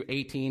 13 through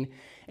 18,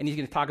 and he's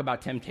going to talk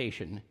about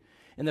temptation.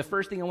 And the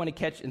first thing I want to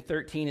catch in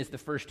 13 is the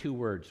first two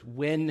words,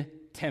 when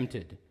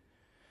tempted.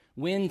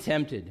 When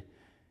tempted.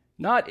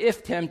 Not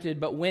if tempted,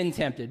 but when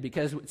tempted,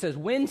 because it says,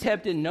 when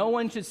tempted, no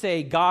one should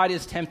say, God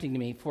is tempting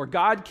me, for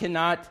God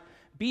cannot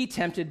be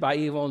tempted by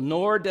evil,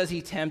 nor does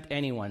he tempt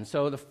anyone.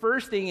 So the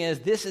first thing is,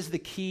 this is the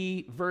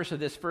key verse of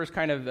this first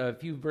kind of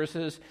few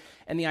verses,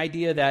 and the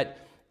idea that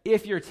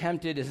if you're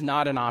tempted is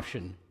not an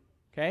option,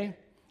 okay?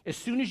 As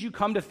soon as you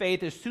come to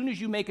faith, as soon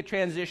as you make a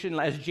transition,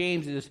 as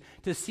James is,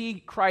 to see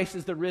Christ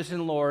as the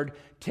risen Lord,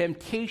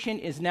 temptation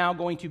is now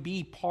going to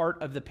be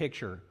part of the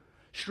picture.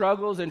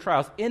 Struggles and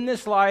trials. In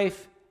this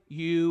life,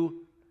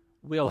 you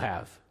will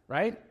have,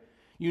 right?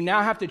 You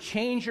now have to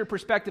change your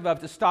perspective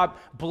to stop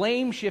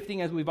blame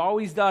shifting as we've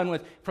always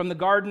done from the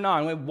garden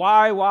on.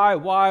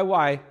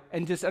 Why?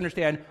 And just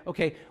understand,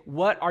 okay,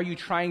 what are you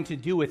trying to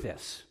do with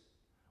this?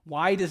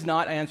 Why does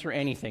not answer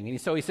anything?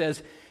 And so he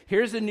says,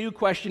 here's a new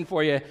question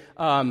for you.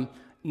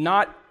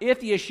 Not if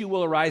the issue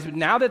will arise, but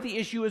now that the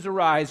issue has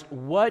arisen,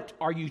 what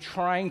are you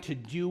trying to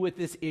do with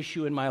this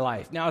issue in my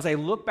life? Now, as I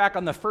look back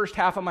on the first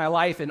half of my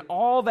life and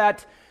all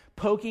that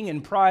poking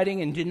and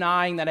priding and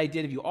denying that I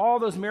did of you, all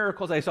those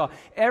miracles I saw,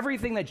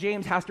 everything that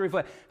James has to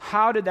reflect,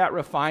 how did that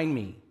refine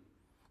me?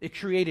 It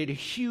created a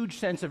huge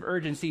sense of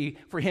urgency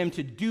for him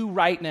to do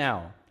right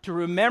now, to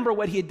remember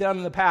what he had done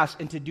in the past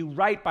and to do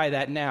right by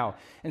that now.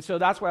 And so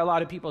that's why a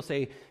lot of people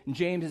say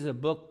James is a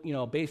book,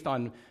 based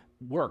on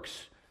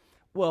works.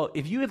 Well,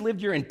 if you had lived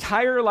your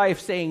entire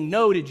life saying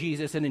no to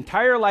Jesus, an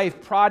entire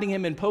life prodding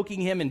him and poking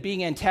him and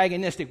being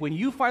antagonistic, when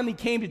you finally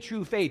came to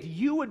true faith,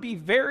 you would be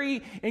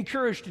very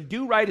encouraged to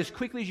do right as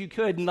quickly as you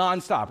could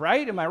nonstop,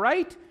 right? Am I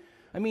right?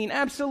 I mean,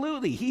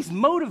 absolutely. He's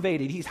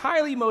motivated. He's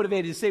highly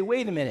motivated to say,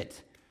 wait a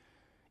minute.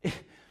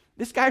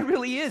 This guy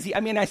really is.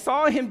 I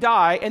saw him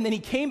die, and then he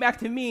came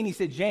back to me and he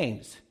said,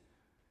 James,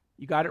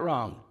 you got it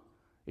wrong.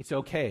 It's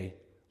okay.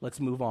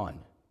 Let's move on.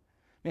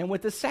 Man,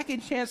 with the second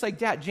chance like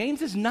that,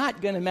 James is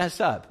not going to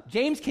mess up.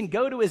 James can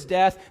go to his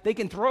death. They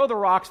can throw the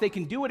rocks. They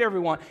can do whatever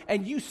they want.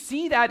 And you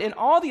see that in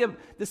all the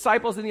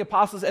disciples and the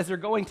apostles as they're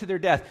going to their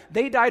death.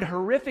 They died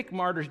horrific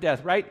martyr's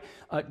death, right?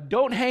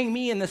 Don't hang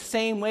me in the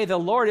same way the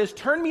Lord is.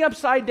 Turn me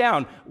upside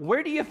down.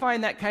 Where do you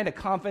find that kind of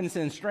confidence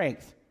and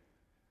strength?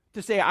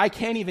 To say, I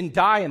can't even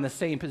die in the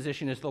same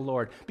position as the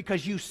Lord.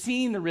 Because you've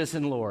seen the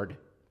risen Lord.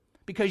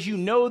 Because you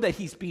know that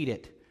he's beat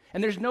it.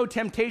 And there's no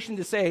temptation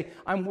to say,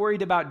 I'm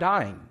worried about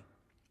dying.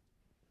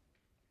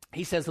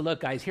 He says,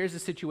 look, guys, here's the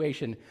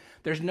situation.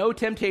 There's no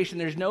temptation,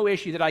 there's no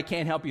issue that I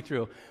can't help you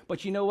through.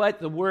 But you know what?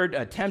 The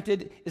word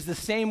tempted is the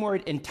same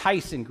word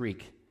entice in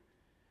Greek.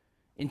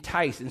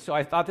 Entice. And so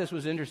I thought this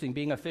was interesting.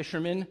 Being a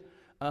fisherman,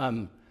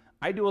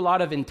 I do a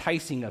lot of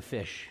enticing of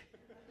fish.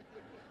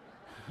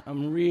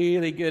 I'm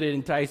really good at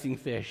enticing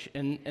fish.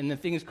 And the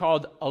thing is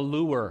called a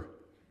lure.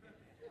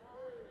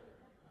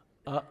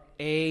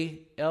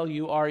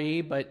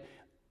 A-L-U-R-E, but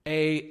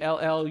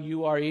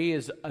A-L-L-U-R-E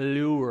is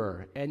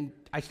allure. And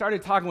I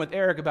started talking with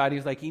Eric about it.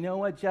 He's like, you know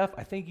what, Jeff?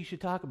 I think you should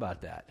talk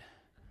about that.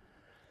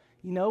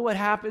 You know what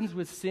happens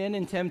with sin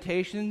and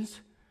temptations?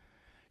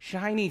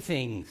 Shiny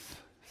things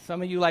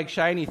Some of you like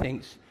shiny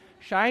things.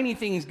 Shiny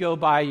things go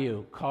by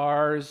you.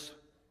 Cars,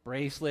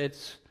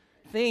 bracelets,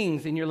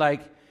 things. And you're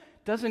like,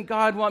 doesn't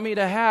God want me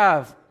to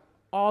have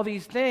all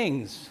these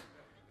things?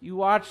 You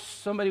watch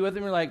somebody with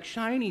them, you're like,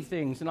 shiny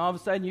things. And all of a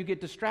sudden you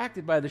get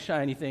distracted by the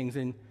shiny things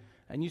and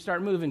you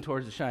start moving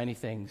towards the shiny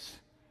things.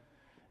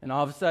 And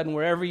all of a sudden,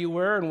 wherever you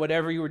were and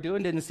whatever you were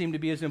doing didn't seem to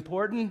be as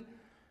important.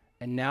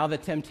 And now the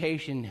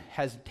temptation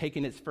has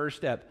taken its first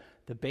step.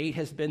 The bait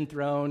has been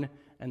thrown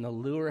and the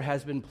lure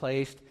has been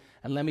placed.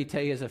 And let me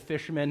tell you, as a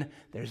fisherman,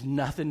 there's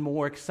nothing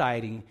more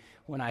exciting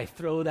when I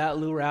throw that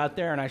lure out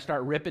there and I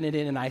start ripping it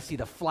in and I see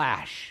the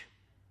flash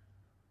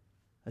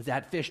as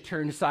that fish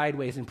turns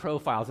sideways and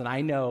profiles, and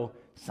I know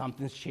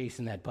something's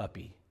chasing that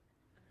puppy.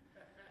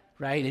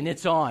 Right? And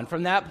it's on.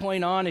 From that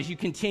point on, as you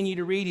continue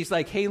to read, he's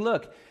like, hey,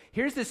 look,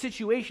 here's the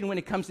situation when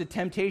it comes to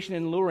temptation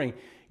and luring.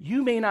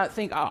 You may not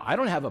think, I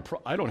don't have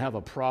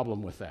a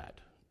problem with that.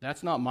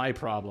 That's not my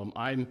problem.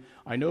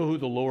 I know who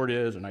the Lord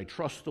is, and I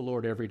trust the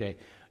Lord every day.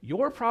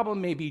 Your problem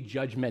may be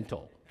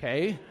judgmental,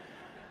 okay?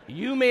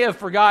 You may have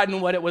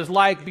forgotten what it was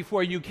like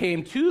before you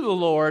came to the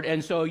Lord,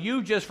 and so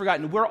you've just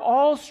forgotten. We're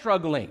all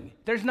struggling.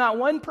 There's not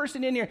one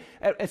person in here.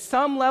 At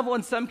some level,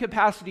 in some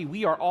capacity,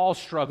 we are all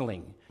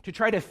struggling to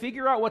try to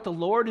figure out what the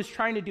Lord is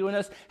trying to do in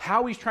us,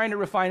 how he's trying to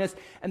refine us,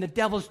 and the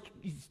devil's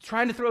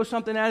trying to throw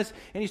something at us,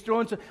 and he's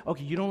throwing some,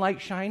 okay, you don't like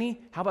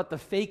shiny? How about the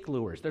fake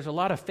lures? There's a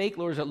lot of fake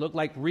lures that look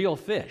like real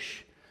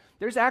fish.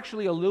 There's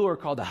actually a lure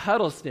called a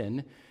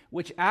Huddleston,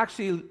 which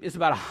actually is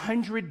about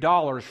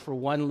 $100 for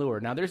one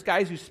lure. Now, there's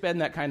guys who spend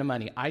that kind of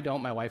money. I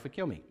don't. My wife would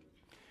kill me.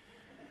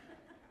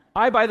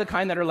 I buy the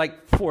kind that are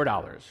like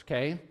 $4,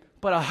 okay?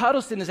 But a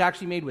Huddleston is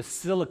actually made with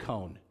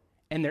silicone,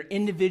 and they're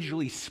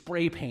individually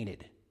spray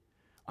painted.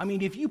 I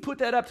mean, if you put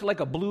that up to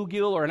like a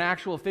bluegill or an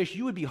actual fish,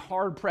 you would be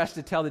hard-pressed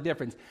to tell the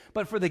difference.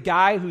 But for the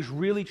guy who's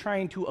really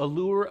trying to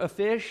allure a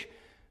fish,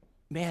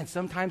 man,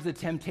 sometimes the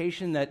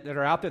temptation that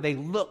are out there, they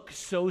look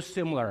so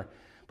similar.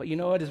 But you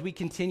know what? As we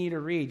continue to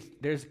read,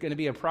 there's going to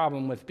be a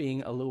problem with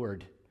being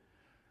allured.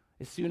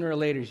 Sooner or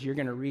later, you're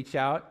going to reach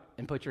out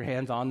and put your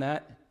hands on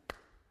that.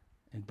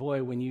 And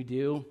boy, when you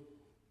do,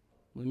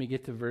 let me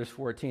get to verse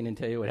 14 and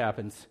tell you what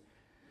happens.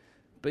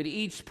 But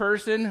each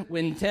person,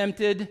 when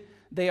tempted,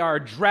 they are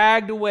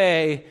dragged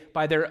away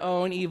by their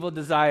own evil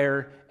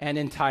desire and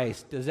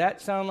enticed. Does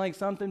that sound like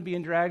something,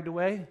 being dragged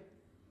away?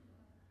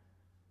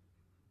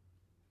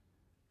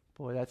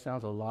 Boy, that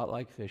sounds a lot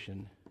like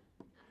fishing.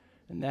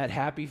 And that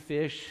happy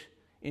fish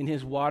in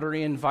his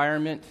watery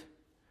environment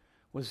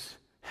was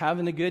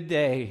having a good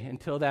day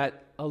until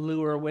that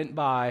allure went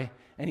by,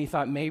 and he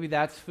thought, maybe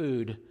that's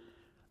food,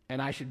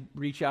 and I should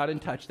reach out and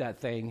touch that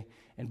thing.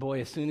 And boy,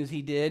 as soon as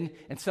he did,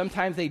 and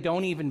sometimes they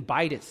don't even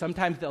bite it.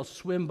 Sometimes they'll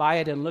swim by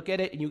it and look at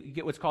it, and you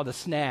get what's called a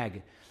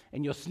snag.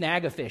 And you'll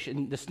snag a fish,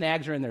 and the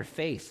snags are in their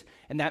face.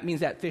 And that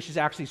means that fish is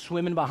actually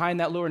swimming behind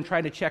that lure and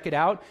trying to check it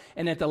out.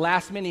 And at the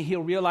last minute,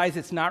 he'll realize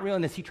it's not real,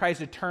 and as he tries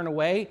to turn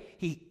away,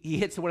 he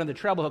hits one of the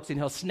treble hooks, and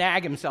he'll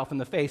snag himself in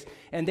the face.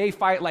 And they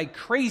fight like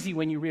crazy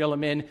when you reel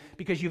him in,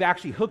 because you've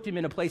actually hooked him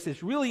in a place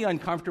that's really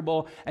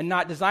uncomfortable and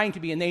not designed to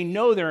be, and they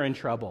know they're in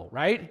trouble,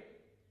 right?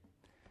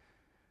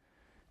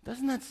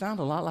 Doesn't that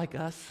sound a lot like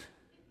us?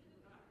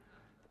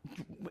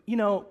 You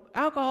know,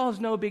 alcohol is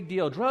no big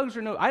deal. Drugs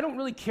are I don't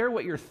really care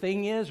what your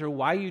thing is or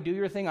why you do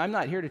your thing. I'm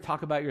not here to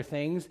talk about your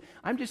things.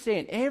 I'm just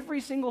saying every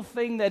single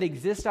thing that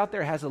exists out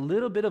there has a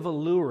little bit of a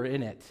lure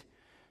in it.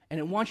 And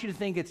it wants you to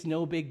think it's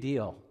no big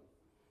deal.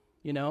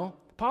 You know?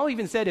 Paul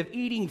even said if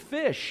eating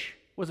fish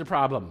was a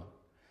problem,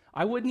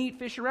 I wouldn't eat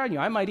fish around you.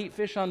 I might eat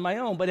fish on my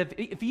own, but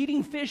if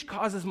eating fish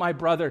causes my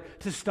brother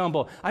to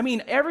stumble, I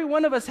mean, every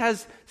one of us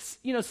has,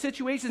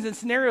 situations and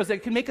scenarios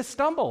that can make us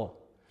stumble.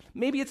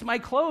 Maybe it's my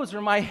clothes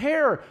or my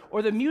hair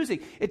or the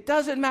music. It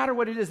doesn't matter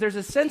what it is. There's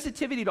a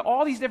sensitivity to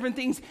all these different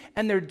things,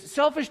 and they're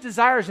selfish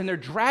desires, and they're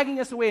dragging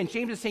us away. And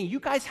James is saying,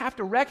 you guys have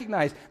to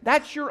recognize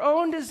that's your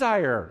own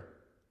desire.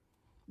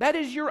 That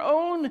is your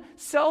own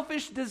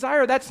selfish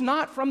desire. That's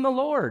not from the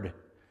Lord.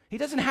 He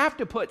doesn't have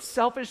to put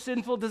selfish,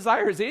 sinful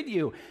desires in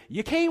you.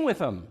 You came with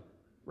them,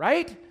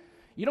 right?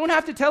 You don't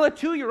have to tell a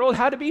 2-year-old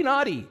how to be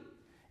naughty.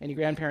 Any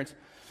grandparents?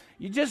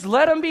 You just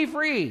let them be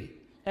free.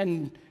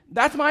 And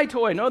that's my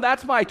toy. No,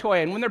 that's my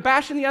toy. And when they're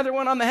bashing the other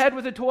one on the head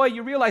with a toy,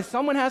 you realize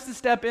someone has to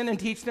step in and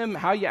teach them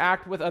how you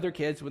act with other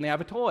kids when they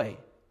have a toy.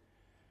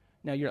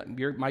 Now,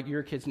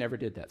 your kids never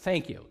did that.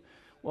 Thank you.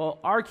 Well,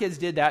 our kids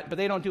did that, but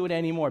they don't do it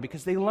anymore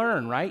because they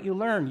learn, right? You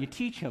learn. You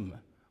teach them.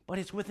 But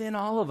it's within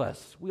all of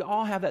us. We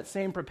all have that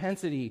same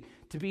propensity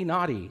to be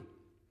naughty.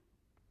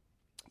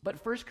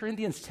 But 1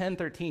 Corinthians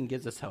 10:13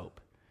 gives us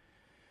hope.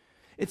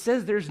 It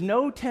says, there's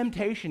no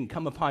temptation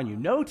come upon you,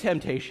 no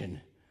temptation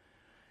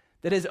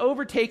that has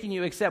overtaken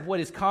you except what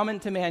is common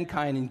to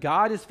mankind, and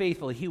God is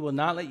faithful. He will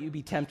not let you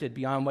be tempted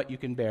beyond what you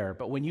can bear.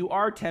 But when you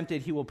are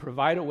tempted, he will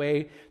provide a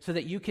way so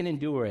that you can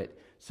endure it.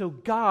 So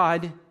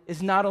God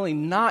is not only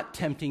not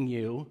tempting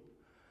you,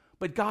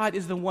 but God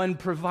is the one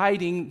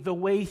providing the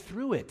way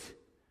through it.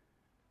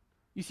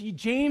 You see,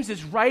 James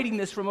is writing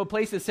this from a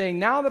place of saying,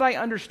 now that I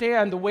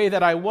understand the way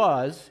that I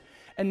was,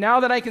 And now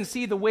that I can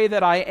see the way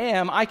that I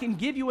am, I can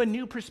give you a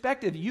new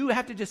perspective. You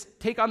have to just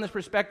take on this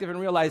perspective and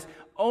realize,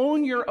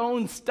 own your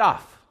own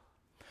stuff.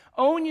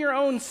 Own your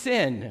own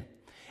sin.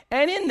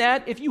 And in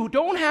that, if you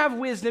don't have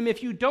wisdom,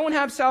 if you don't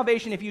have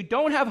salvation, if you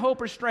don't have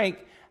hope or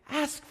strength,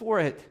 ask for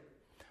it.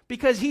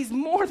 Because he's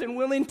more than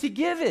willing to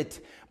give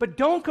it. But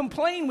don't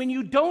complain when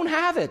you don't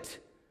have it.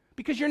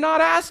 Because you're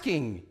not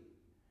asking.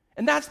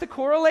 And that's the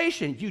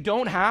correlation. You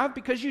don't have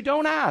because you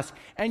don't ask.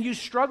 And you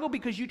struggle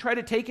because you try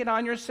to take it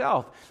on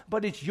yourself.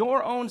 But it's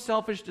your own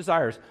selfish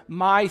desires.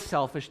 My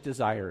selfish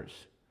desires.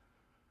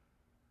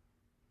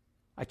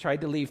 I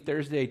tried to leave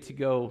Thursday to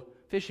go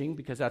fishing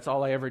because that's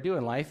all I ever do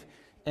in life.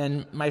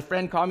 And my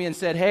friend called me and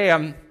said,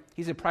 hey,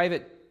 he's a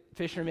private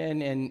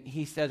fisherman, and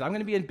he says, I'm going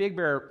to be in Big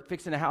Bear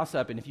fixing a house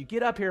up, and if you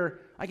get up here,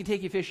 I can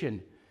take you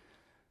fishing.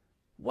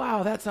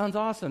 Wow, that sounds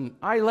awesome.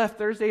 I left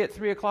Thursday at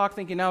 3 o'clock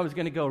thinking I was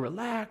going to go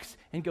relax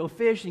and go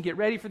fish and get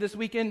ready for this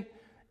weekend.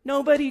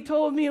 Nobody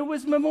told me it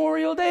was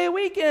Memorial Day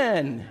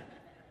weekend.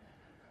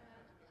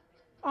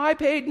 I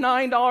paid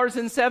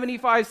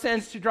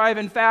 $9.75 to drive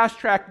in fast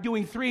track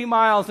doing 3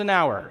 miles an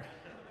hour.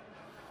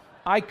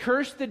 I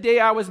cursed the day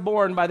I was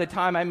born by the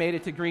time I made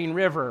it to Green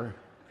River.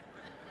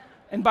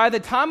 And by the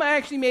time I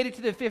actually made it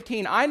to the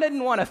 15, I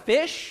didn't want to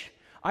fish.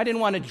 I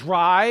didn't want to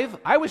drive.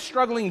 I was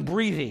struggling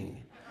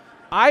breathing.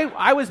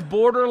 I was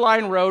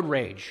borderline road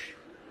rage.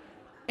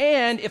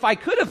 And if I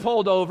could have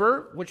pulled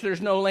over, which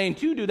there's no lane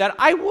to do that,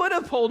 I would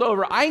have pulled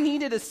over. I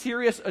needed a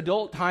serious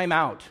adult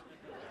timeout.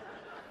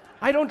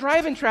 I don't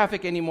drive in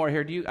traffic anymore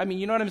here. You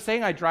know what I'm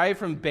saying? I drive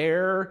from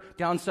Bear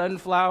down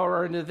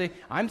Sunflower into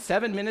I'm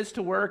 7 minutes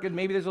to work, and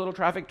maybe there's a little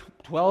traffic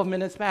 12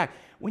 minutes back.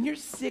 When you're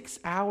 6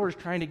 hours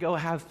trying to go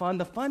have fun,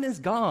 the fun is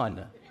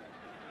gone.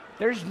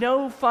 There's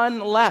no fun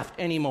left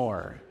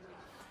anymore.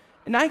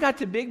 And I got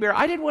to Big Bear.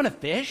 I didn't want to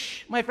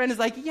fish. My friend is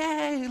like,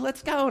 yay,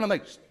 let's go. And I'm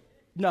like,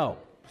 no,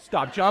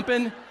 stop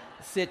jumping,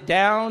 sit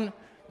down,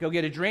 go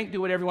get a drink, do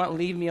whatever you want,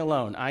 leave me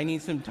alone. I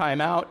need some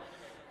time out.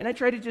 And I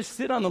try to just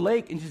sit on the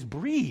lake and just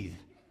breathe,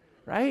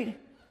 right?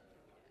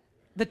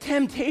 The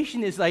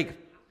temptation is like,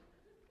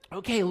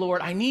 okay,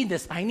 Lord, I need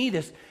this.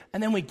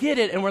 And then we get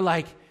it, and we're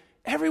like,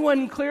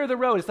 everyone clear the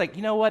road. It's like,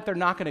 you know what? They're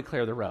not going to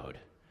clear the road.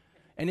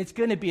 And it's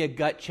going to be a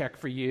gut check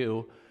for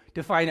you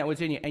to find out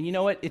what's in you. And you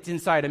know what? It's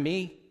inside of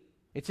me.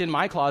 It's in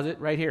my closet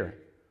right here.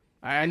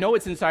 I know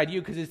it's inside you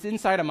because it's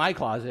inside of my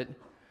closet.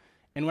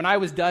 And when I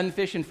was done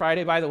fishing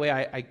Friday, by the way,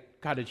 I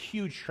caught a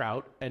huge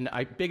trout, and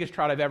biggest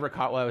trout I've ever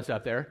caught while I was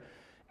up there.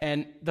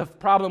 And the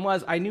problem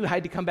was I knew I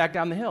had to come back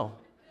down the hill.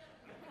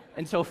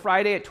 And so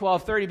Friday at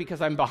 12:30,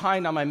 because I'm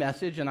behind on my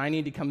message and I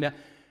need to come down,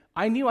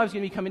 I knew I was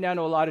going to be coming down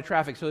to a lot of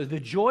traffic. So the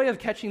joy of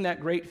catching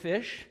that great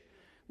fish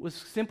was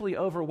simply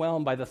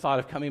overwhelmed by the thought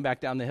of coming back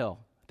down the hill.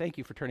 Thank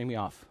you for turning me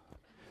off.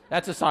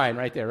 That's a sign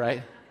right there,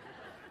 right?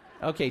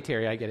 Okay,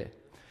 Terry, I get it.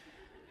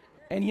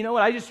 And you know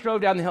what? I just drove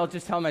down the hill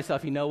just telling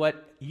myself, you know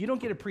what? You don't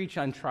get to preach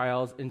on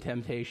trials and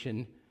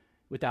temptation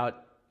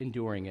without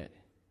enduring it.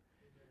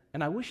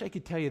 And I wish I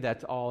could tell you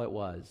that's all it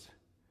was.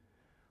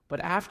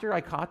 But after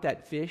I caught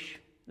that fish,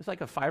 it was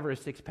like a 5 or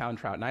 6 pound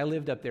trout, and I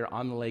lived up there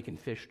on the lake and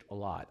fished a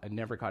lot. I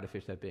never caught a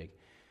fish that big.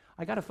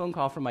 I got a phone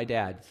call from my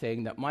dad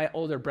saying that my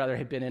older brother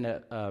had been in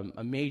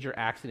a major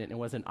accident and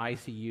was in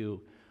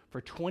ICU for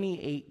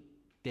 28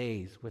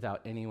 days without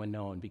anyone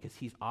knowing because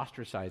he's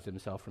ostracized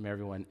himself from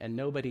everyone, and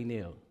nobody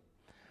knew.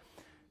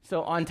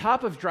 So on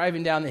top of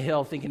driving down the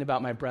hill thinking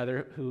about my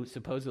brother, who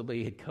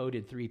supposedly had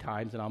coded 3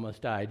 times and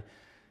almost died,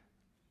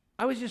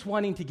 I was just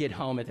wanting to get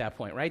home at that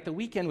point, right? The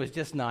weekend was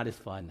just not as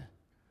fun.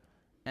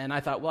 And I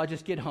thought, well, I'll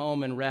just get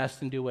home and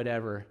rest and do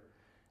whatever.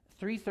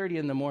 3:30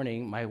 in the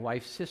morning, my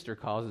wife's sister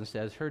calls and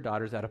says her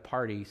daughter's at a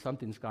party.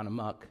 Something's gone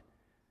amok.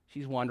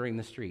 She's wandering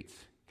the streets.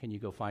 Can you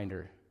go find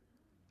her?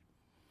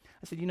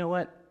 I said, you know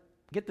what?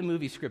 Get the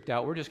movie script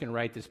out. We're just going to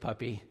write this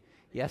puppy.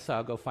 Yes,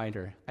 I'll go find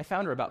her. I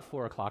found her about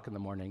 4 o'clock in the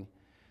morning.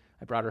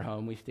 I brought her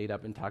home. We stayed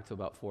up and talked till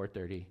about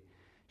 4:30.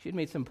 She had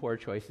made some poor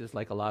choices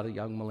like a lot of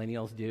young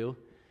millennials do.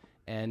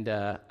 And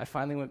I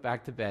finally went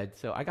back to bed.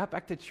 So I got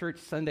back to church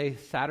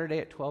Saturday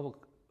at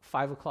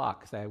 5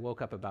 o'clock because I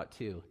woke up about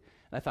 2. And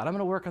I thought, I'm going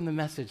to work on the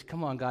message.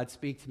 Come on, God,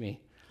 speak to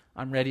me.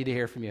 I'm ready to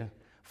hear from you.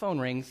 Phone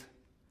rings.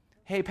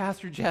 Hey,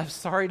 Pastor Jeff,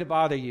 sorry to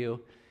bother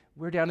you.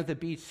 We're down at the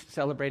beach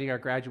celebrating our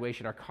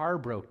graduation. Our car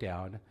broke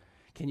down.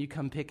 Can you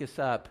come pick us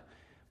up?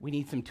 We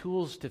need some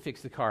tools to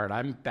fix the car. And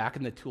I'm back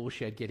in the tool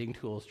shed getting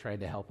tools, trying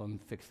to help them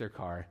fix their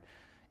car.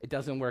 It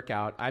doesn't work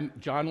out. I'm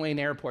John Wayne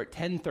Airport,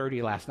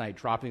 10:30 last night,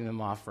 dropping them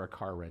off for a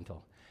car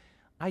rental.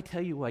 I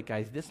tell you what,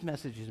 guys, this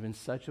message has been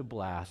such a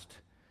blast.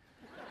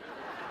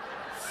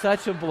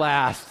 Such a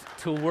blast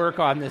to work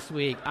on this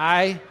week.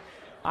 I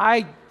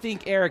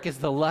think Eric is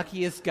the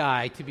luckiest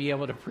guy to be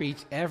able to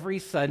preach every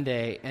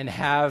Sunday and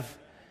have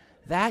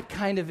that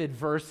kind of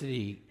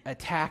adversity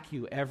attack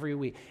you every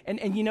week.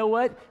 And you know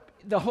what?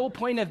 The whole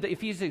point of the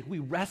Ephesians, we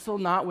wrestle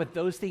not with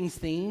those things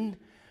seen,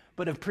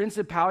 but of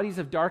principalities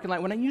of dark and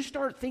light. When you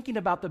start thinking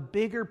about the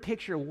bigger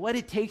picture, what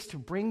it takes to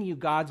bring you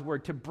God's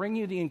word, to bring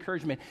you the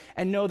encouragement,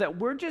 and know that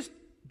we're just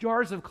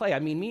jars of clay. I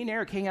mean, me and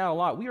Eric hang out a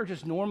lot. We are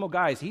just normal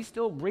guys. He's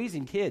still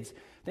raising kids.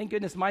 Thank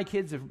goodness my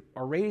kids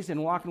are raised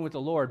and walking with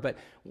the Lord, but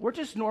we're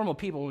just normal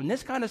people. When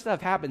this kind of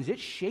stuff happens, it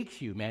shakes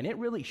you, man. It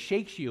really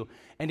shakes you.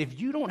 And if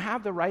you don't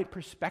have the right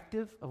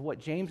perspective of what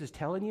James is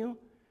telling you,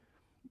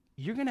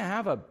 you're going to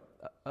have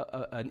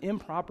an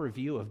improper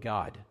view of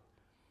God.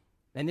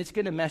 And it's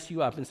going to mess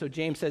you up. And so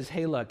James says,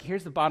 hey, look,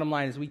 here's the bottom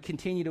line as we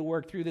continue to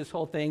work through this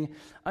whole thing.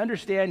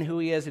 Understand who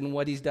he is and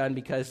what he's done,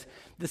 because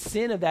the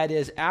sin of that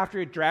is after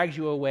it drags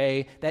you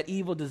away, that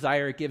evil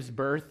desire, it gives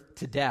birth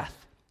to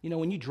death. You know,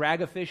 when you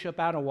drag a fish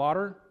up out of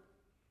water,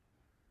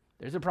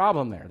 there's a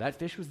problem there. That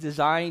fish was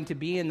designed to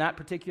be in that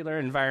particular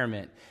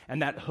environment.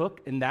 And that hook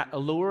and that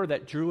allure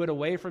that drew it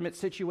away from its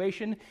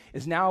situation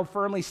is now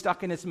firmly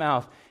stuck in its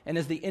mouth. And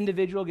as the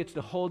individual gets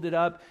to hold it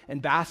up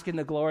and bask in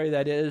the glory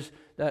that is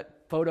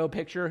that photo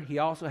picture, he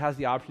also has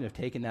the option of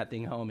taking that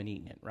thing home and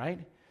eating it, right?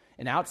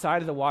 And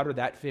outside of the water,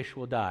 that fish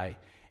will die.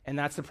 And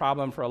that's the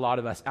problem for a lot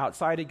of us.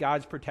 Outside of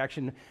God's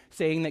protection,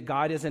 saying that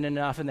God isn't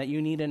enough and that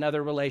you need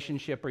another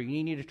relationship, or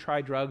you need to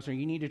try drugs, or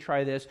you need to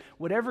try this,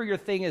 whatever your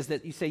thing is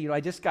that you say, I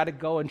just got to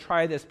go and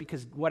try this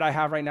because what I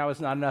have right now is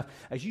not enough.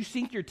 As you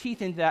sink your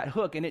teeth into that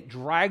hook and it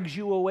drags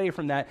you away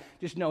from that,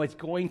 just know it's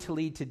going to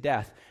lead to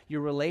death.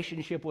 Your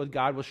relationship with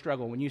God will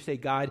struggle when you say,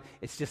 God,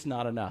 it's just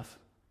not enough.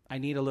 I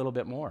need a little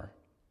bit more.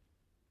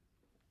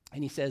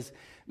 And he says,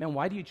 man,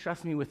 why do you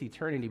trust me with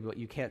eternity, but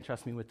you can't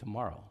trust me with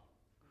tomorrow?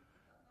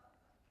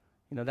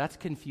 That's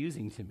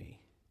confusing to me,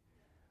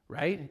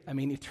 right? I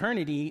mean,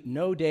 eternity,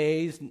 no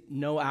days,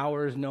 no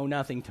hours, no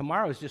nothing.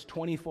 Tomorrow is just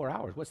 24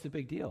 hours. What's the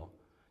big deal?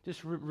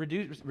 Just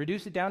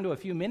reduce it down to a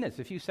few minutes,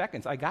 a few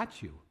seconds. I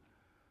got you,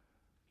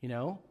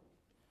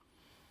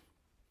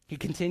 He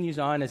continues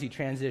on as he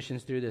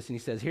transitions through this, and he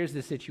says, here's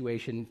the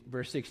situation,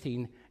 verse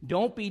 16.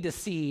 Don't be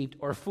deceived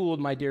or fooled,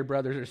 my dear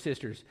brothers or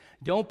sisters.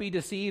 Don't be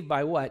deceived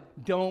by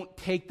what? Don't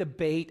take the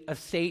bait of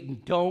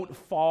Satan. Don't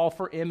fall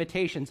for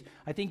imitations.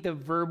 I think the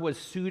verb was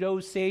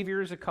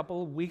pseudo-saviors a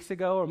couple of weeks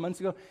ago or months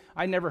ago.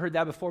 I never heard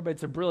that before, but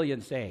it's a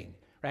brilliant saying.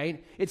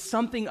 Right? It's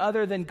something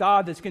other than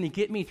God that's going to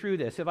get me through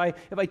this. If I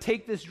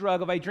take this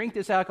drug, if I drink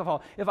this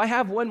alcohol, if I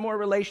have one more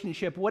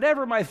relationship,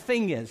 whatever my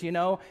thing is,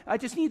 I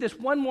just need this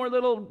one more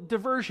little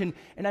diversion,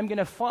 and I'm going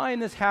to find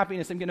this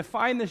happiness. I'm going to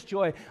find this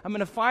joy. I'm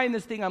going to find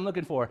this thing I'm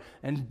looking for.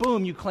 And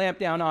boom, you clamp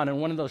down on,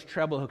 and one of those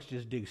treble hooks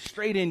just digs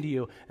straight into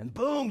you, and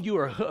boom, you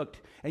are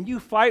hooked. And you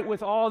fight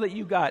with all that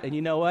you got, and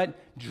you know what?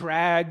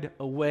 Dragged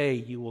away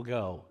you will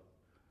go,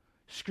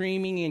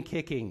 screaming and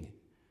kicking.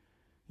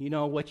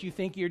 What you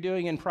think you're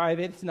doing in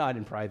private, it's not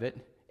in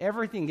private.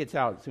 Everything gets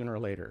out sooner or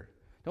later.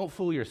 Don't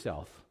fool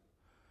yourself.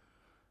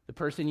 The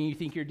person you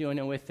think you're doing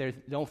it with,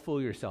 don't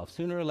fool yourself.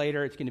 Sooner or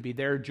later, it's going to be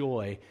their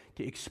joy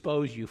to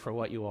expose you for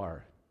what you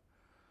are.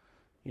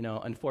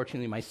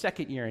 Unfortunately, my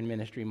second year in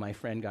ministry, my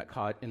friend got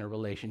caught in a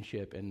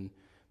relationship, and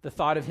the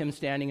thought of him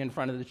standing in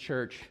front of the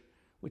church,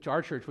 which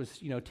our church was,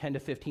 10 to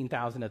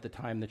 15,000 at the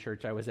time, the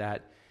church I was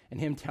at, and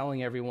him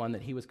telling everyone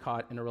that he was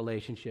caught in a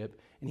relationship,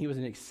 and he was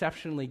an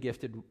exceptionally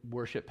gifted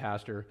worship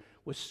pastor,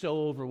 was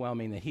so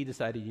overwhelming that he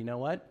decided, you know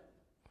what?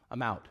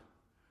 I'm out.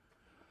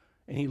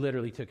 And he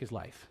literally took his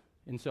life.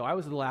 And so I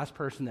was the last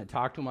person that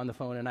talked to him on the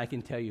phone, and I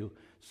can tell you,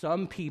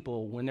 some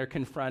people, when they're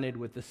confronted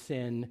with the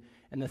sin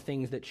and the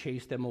things that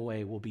chase them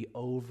away, will be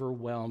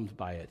overwhelmed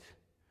by it.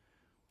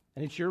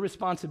 And it's your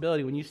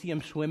responsibility. When you see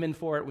him swimming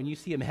for it, when you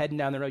see him heading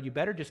down the road, you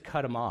better just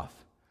cut him off.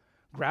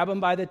 Grab him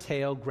by the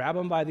tail, grab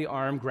him by the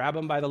arm, grab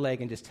him by the leg,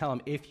 and just tell him,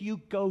 if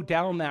you go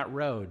down that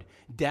road,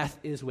 death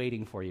is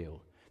waiting for you.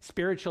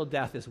 Spiritual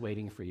death is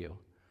waiting for you.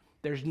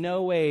 There's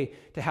no way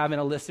to have an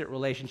illicit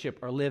relationship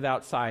or live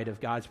outside of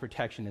God's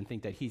protection and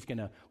think that he's going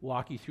to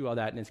walk you through all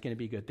that and it's going to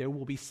be good. There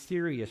will be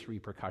serious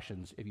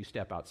repercussions if you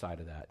step outside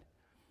of that.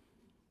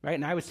 Right?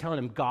 And I was telling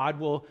him, God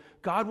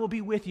will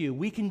be with you.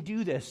 We can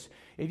do this.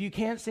 If you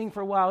can't sing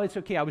for a while, it's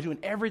okay. I was doing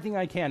everything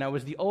I can. I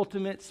was the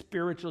ultimate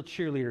spiritual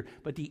cheerleader,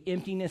 but the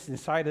emptiness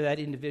inside of that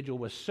individual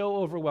was so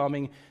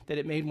overwhelming that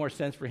it made more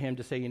sense for him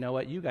to say, you know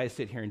what, you guys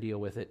sit here and deal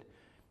with it.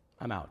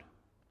 I'm out.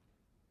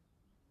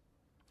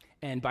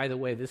 And by the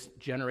way, this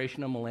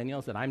generation of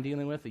millennials that I'm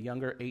dealing with, the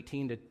younger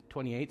 18 to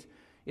 28,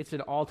 it's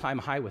an all-time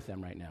high with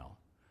them right now.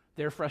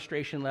 Their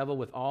frustration level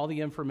with all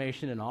the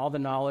information and all the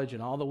knowledge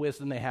and all the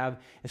wisdom they have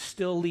is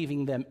still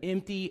leaving them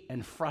empty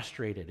and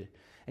frustrated.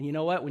 And you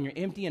know what? When you're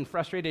empty and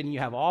frustrated and you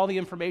have all the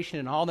information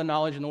and all the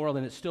knowledge in the world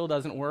and it still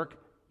doesn't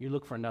work, you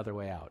look for another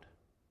way out.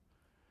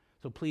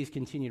 So please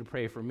continue to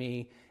pray for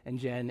me and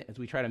Jen as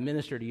we try to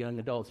minister to young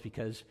adults,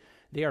 because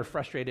they are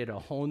frustrated at a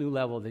whole new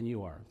level than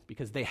you are,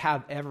 because they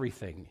have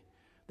everything.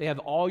 They have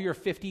all your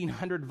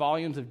 1,500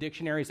 volumes of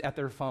dictionaries at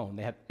their phone.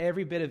 They have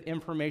every bit of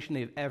information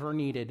they've ever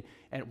needed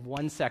at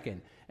 1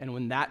 second. And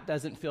when that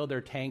doesn't fill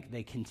their tank,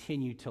 they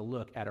continue to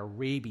look at a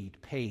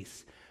rabid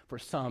pace for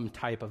some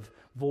type of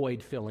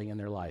void filling in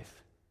their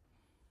life.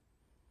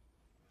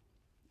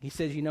 He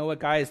says, you know what,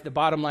 guys? The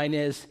bottom line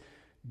is,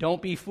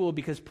 Don't be fooled,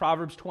 because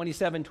Proverbs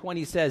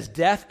 27:20 says,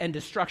 death and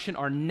destruction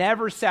are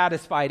never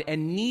satisfied,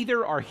 and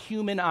neither are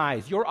human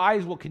eyes. Your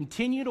eyes will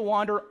continue to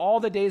wander all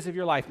the days of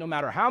your life. No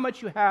matter how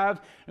much you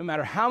have, no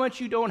matter how much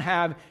you don't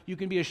have, you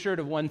can be assured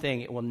of one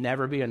thing: it will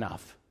never be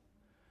enough.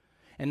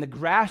 And the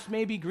grass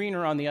may be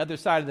greener on the other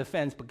side of the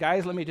fence, but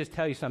guys, let me just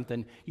tell you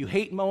something. You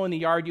hate mowing the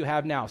yard you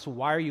have now, so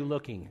why are you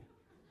looking?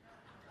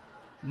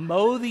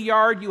 Mow the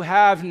yard you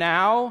have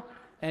now,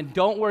 and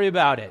don't worry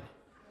about it.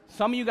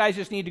 Some of you guys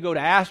just need to go to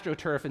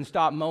AstroTurf and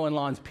stop mowing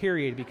lawns,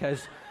 period,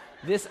 because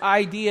this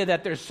idea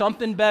that there's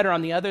something better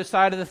on the other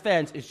side of the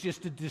fence is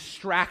just a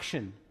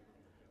distraction,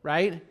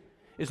 right?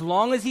 As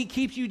long as he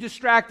keeps you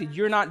distracted,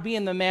 you're not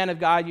being the man of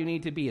God you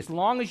need to be. As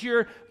long as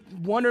you're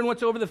wondering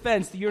what's over the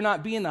fence, you're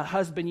not being the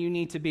husband you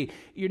need to be.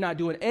 You're not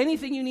doing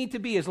anything you need to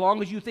be as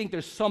long as you think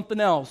there's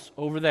something else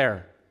over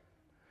there.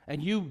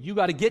 And you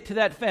got to get to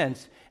that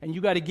fence, and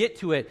you got to get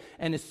to it.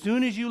 And as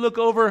soon as you look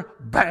over,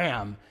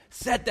 bam,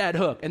 set that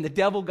hook. And the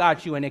devil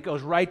got you, and it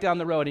goes right down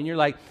the road. And you're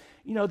like,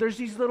 there's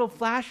these little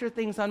flasher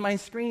things on my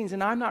screens,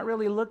 and I'm not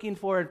really looking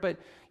for it, but,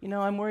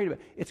 I'm worried about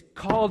it. It's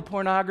called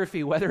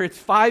pornography, whether it's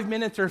 5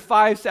 minutes or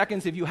 5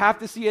 seconds. If you have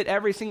to see it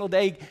every single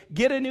day,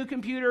 get a new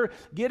computer.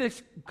 Get a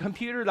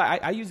computer.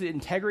 I use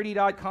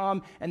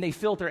integrity.com, and they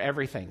filter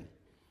everything.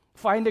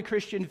 Find a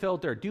Christian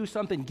filter. Do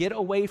something. Get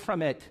away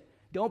from it.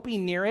 Don't be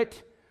near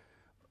it.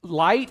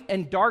 Light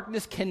and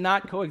darkness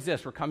cannot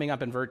coexist. We're coming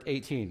up in verse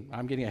 18.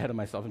 I'm getting ahead of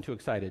myself. I'm too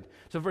excited.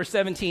 So verse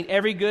 17,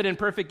 every good and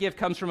perfect gift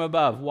comes from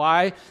above.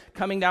 Why?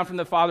 Coming down from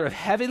the Father of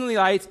heavenly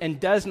lights,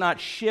 and does not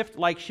shift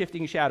like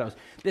shifting shadows.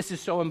 This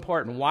is so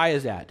important. Why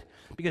is that?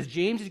 Because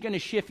James is going to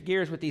shift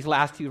gears with these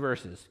last 2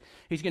 verses.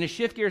 He's going to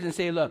shift gears and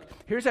say, look,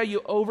 here's how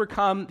you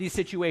overcome these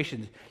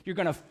situations. You're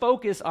going to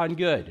focus on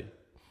good.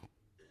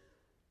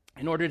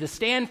 In order to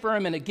stand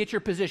firm and to get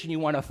your position, you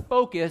want to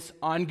focus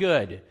on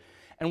good.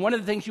 And one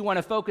of the things you want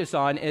to focus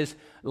on is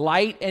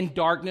light and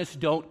darkness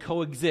don't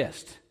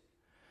coexist.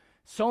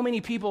 So many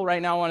people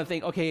right now want to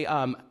think, okay,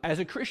 as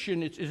a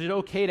Christian, is it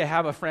okay to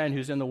have a friend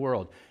who's in the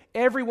world?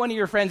 Every one of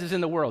your friends is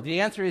in the world.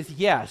 The answer is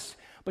yes.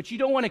 But you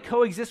don't want to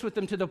coexist with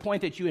them to the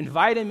point that you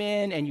invite them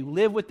in and you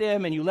live with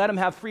them and you let them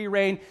have free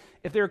reign.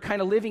 If they're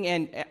kind of living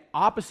in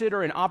opposite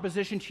or in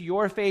opposition to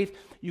your faith,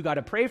 you got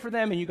to pray for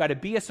them and you got to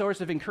be a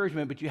source of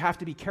encouragement, but you have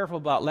to be careful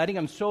about letting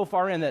them so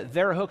far in that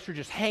their hooks are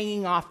just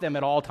hanging off them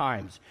at all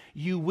times.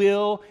 You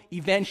will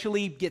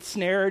eventually get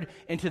snared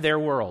into their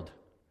world.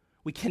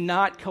 We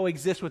cannot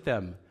coexist with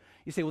them.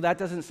 You say, well, that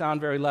doesn't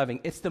sound very loving.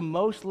 It's the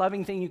most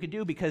loving thing you could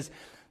do, because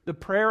the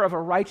prayer of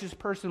a righteous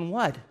person,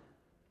 what?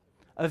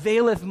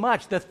 Availeth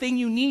much. The thing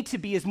you need to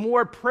be is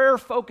more prayer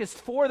focused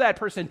for that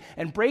person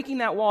and breaking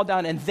that wall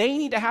down. And they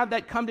need to have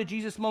that come to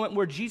Jesus moment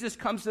where Jesus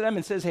comes to them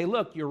and says, hey,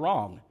 look, you're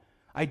wrong.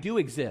 I do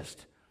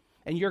exist.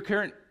 And your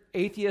current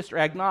atheist or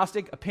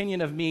agnostic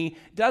opinion of me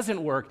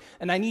doesn't work.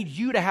 And I need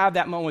you to have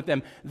that moment with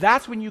them.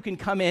 That's when you can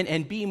come in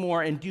and be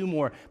more and do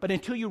more. But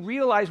until you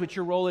realize what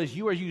your role is,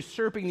 you are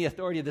usurping the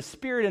authority of the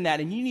Spirit in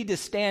that. And you need to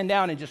stand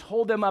down and just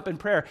hold them up in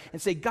prayer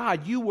and say,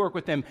 God, you work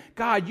with them.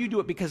 God, you do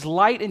it, because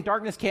light and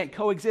darkness can't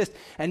coexist.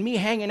 And me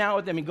hanging out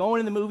with them and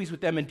going to the movies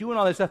with them and doing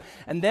all this stuff,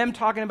 and them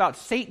talking about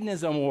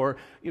Satanism or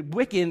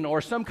Wiccan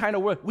or some kind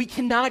of work, we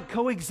cannot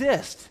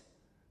coexist.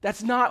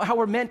 That's not how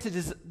we're meant to.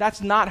 That's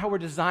not how we're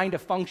designed to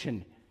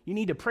function. You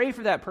need to pray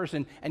for that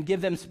person and give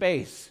them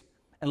space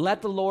and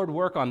let the Lord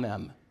work on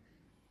them.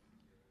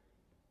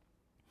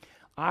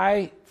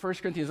 1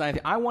 Corinthians 9,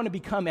 I want to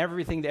become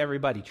everything to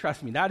everybody.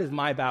 Trust me, that is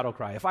my battle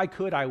cry. If I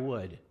could, I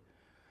would.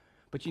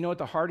 But you know what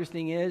the hardest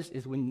thing is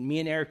when me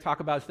and Eric talk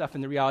about stuff,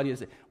 and the reality is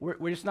that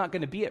we're just not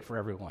going to be it for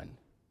everyone.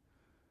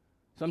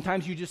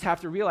 Sometimes you just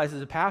have to realize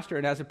as a pastor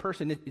and as a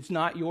person, it's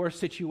not your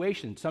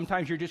situation.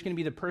 Sometimes you're just going to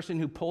be the person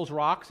who pulls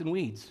rocks and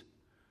weeds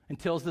and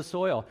tills the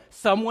soil.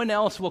 Someone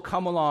else will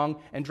come along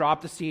and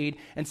drop the seed,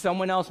 and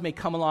someone else may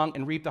come along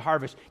and reap the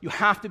harvest. You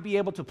have to be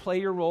able to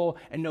play your role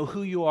and know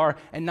who you are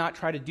and not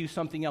try to do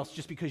something else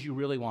just because you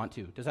really want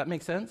to. Does that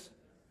make sense?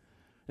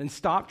 Then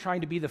stop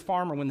trying to be the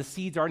farmer when the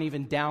seeds aren't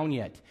even down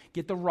yet.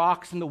 Get the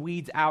rocks and the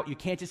weeds out. You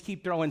can't just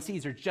keep throwing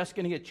seeds. They're just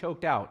going to get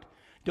choked out.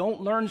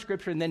 Don't learn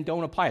Scripture and then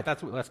don't apply it.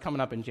 That's coming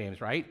up in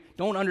James, right?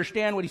 Don't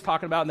understand what he's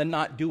talking about and then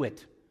not do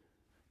it.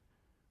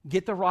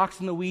 Get the rocks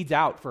and the weeds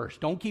out first.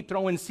 Don't keep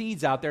throwing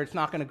seeds out there. It's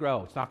not going to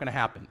grow. It's not going to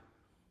happen.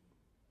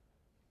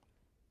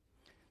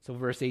 So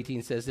verse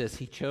 18 says this,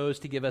 he chose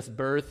to give us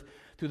birth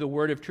through the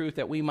word of truth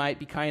that we might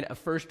be kind of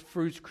first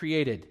fruits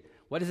created.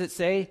 What does it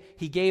say?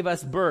 He gave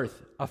us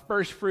birth, a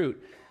first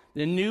fruit.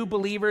 The new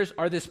believers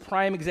are this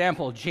prime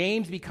example.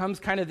 James becomes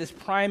kind of this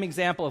prime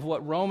example of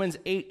what Romans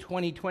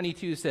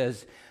 8:20-22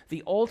 says,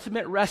 the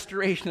ultimate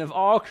restoration of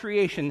all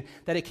creation,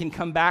 that it can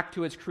come back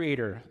to its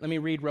creator. Let me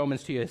read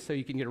Romans to you so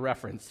you can get a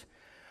reference.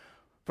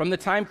 From the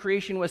time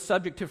creation was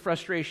subject to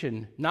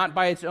frustration, not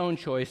by its own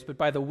choice, but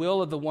by the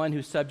will of the one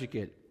who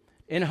subjected it,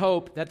 in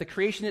hope that the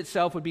creation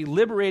itself would be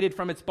liberated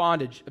from its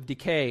bondage of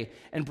decay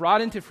and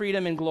brought into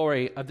freedom and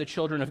glory of the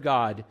children of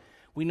God.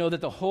 We know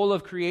that the whole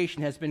of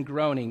creation has been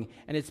groaning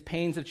and its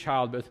pains of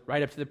childbirth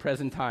right up to the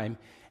present time.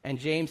 And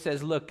James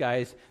says, look,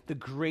 guys, the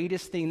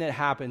greatest thing that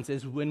happens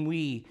is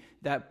when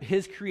that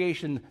his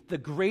creation, the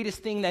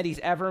greatest thing that he's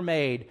ever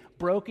made,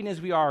 broken as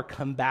we are,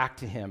 come back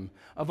to him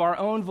of our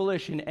own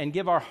volition and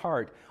give our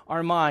heart,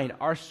 our mind,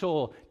 our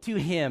soul to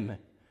him.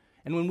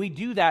 And when we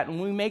do that, when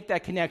we make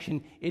that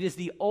connection, it is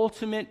the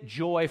ultimate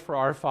joy for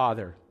our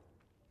Father.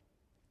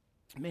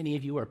 Many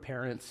of you are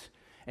parents,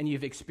 and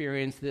you've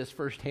experienced this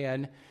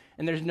firsthand,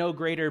 and there's no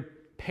greater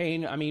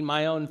pain. I mean,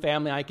 my own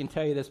family, I can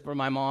tell you this for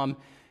my mom.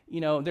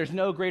 There's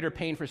no greater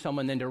pain for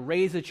someone than to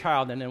raise a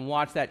child and then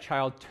watch that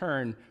child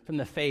turn from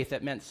the faith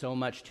that meant so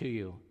much to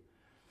you.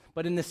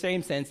 But in the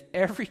same sense,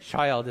 every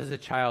child is a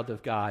child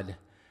of God.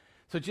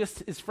 So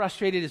just as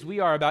frustrated as we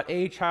are about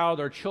a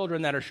child or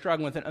children that are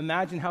struggling with it,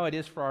 imagine how it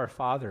is for our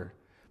Father.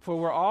 For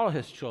we're all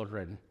his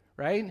children,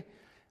 right?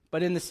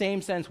 But in the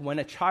same sense, when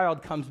a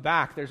child comes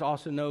back, there's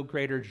also no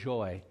greater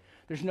joy.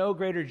 There's no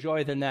greater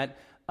joy than that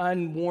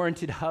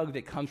unwarranted hug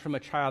that comes from a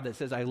child that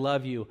says, I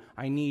love you,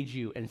 I need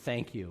you, and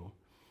thank you.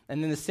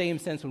 And in the same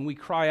sense, when we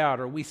cry out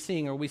or we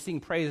sing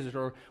praises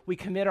or we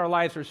commit our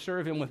lives or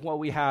serve him with what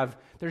we have,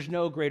 there's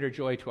no greater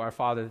joy to our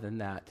Father than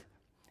that.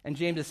 And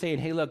James is saying,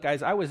 hey, look,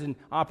 guys, I was in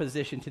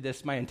opposition to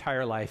this my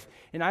entire life,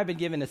 and I've been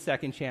given a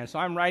second chance. So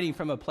I'm writing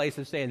from a place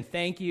of saying,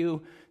 thank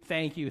you,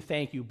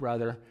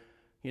 brother.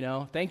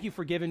 Thank you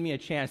for giving me a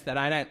chance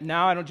that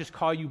now I don't just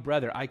call you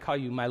brother, I call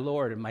you my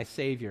Lord and my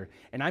Savior.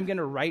 And I'm going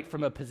to write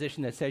from a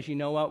position that says, you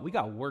know what, we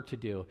got work to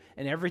do.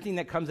 And everything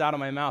that comes out of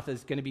my mouth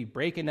is going to be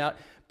breaking up,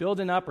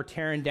 building up, or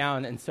tearing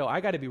down. And so I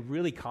got to be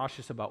really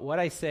cautious about what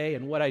I say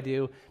and what I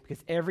do,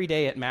 because every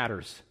day it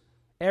matters.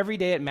 Every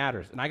day it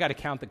matters, and I got to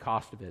count the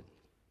cost of it.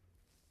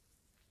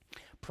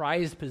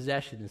 Prized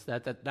possessions,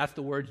 that's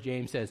the words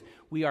James says.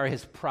 We are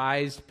his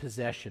prized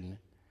possession.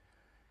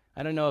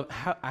 I don't know,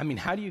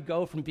 how do you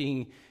go from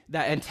being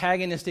that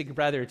antagonistic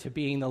brother to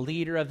being the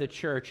leader of the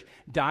church,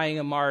 dying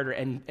a martyr,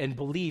 and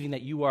believing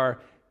that you are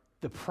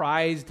the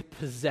prized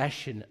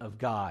possession of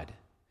God?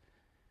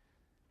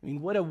 I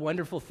mean, what a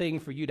wonderful thing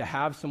for you to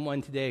have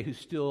someone today who's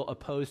still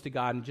opposed to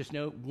God, and just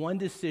know one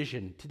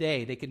decision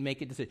today, they could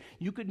make a decision.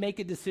 You could make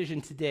a decision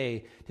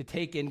today to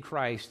take in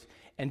Christ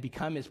and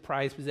become his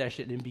prized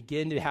possession and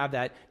begin to have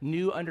that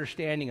new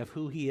understanding of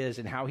who he is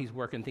and how he's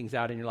working things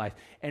out in your life.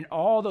 And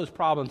all those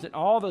problems and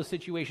all those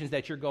situations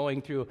that you're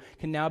going through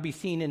can now be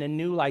seen in a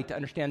new light to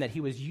understand that he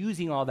was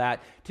using all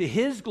that to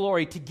his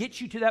glory to get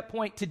you to that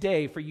point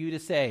today for you to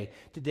say,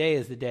 today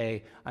is the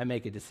day I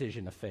make a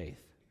decision of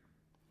faith.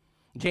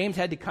 James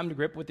had to come to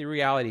grip with the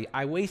reality.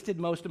 I wasted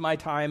most of my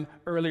time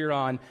earlier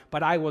on,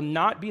 but I will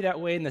not be that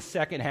way in the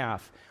second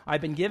half. I've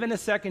been given a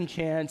second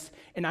chance,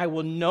 and I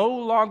will no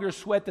longer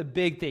sweat the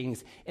big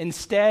things.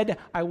 Instead,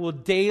 I will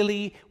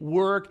daily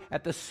work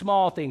at the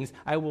small things.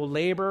 I will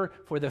labor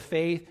for the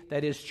faith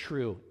that is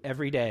true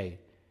every day.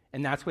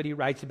 And that's what he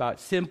writes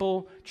about.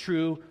 Simple,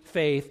 true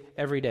faith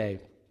every day.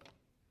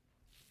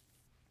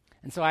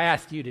 And so I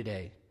ask you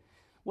today,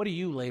 what are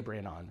you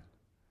laboring on?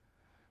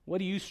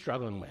 What are you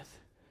struggling with?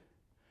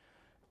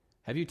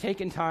 Have you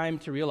taken time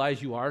to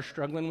realize you are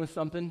struggling with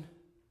something?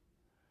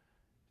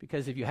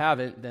 Because if you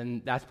haven't,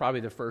 then that's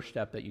probably the first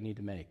step that you need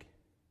to make.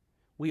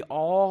 We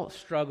all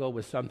struggle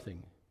with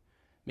something.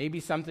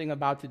 Maybe something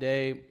about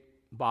today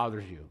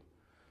bothers you,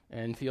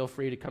 and feel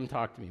free to come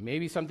talk to me.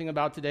 Maybe something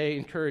about today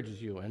encourages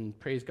you, and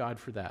praise God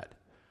for that.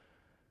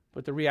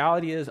 But the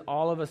reality is,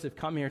 all of us have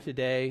come here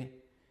today,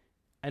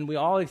 and we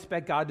all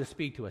expect God to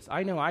speak to us.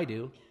 I know I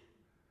do.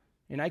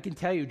 And I can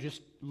tell you,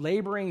 just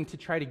laboring to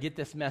try to get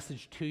this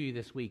message to you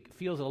this week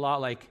feels a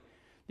lot like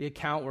the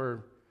account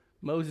where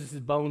Moses'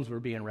 bones were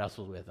being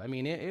wrestled with. I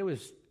mean, it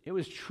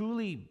was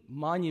truly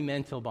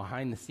monumental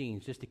behind the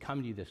scenes just to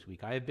come to you this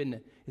week. I have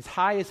been as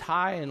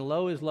high and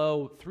low as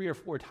low 3 or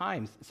 4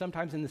 times,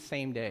 sometimes in the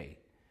same day.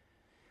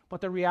 But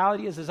the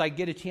reality is, as I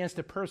get a chance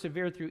to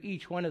persevere through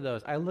each one of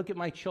those, I look at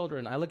my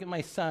children, I look at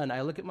my son,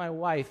 I look at my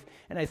wife,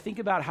 and I think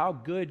about how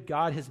good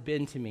God has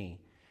been to me.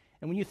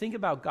 And when you think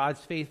about God's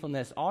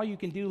faithfulness, all you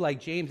can do, like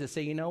James, is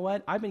say, you know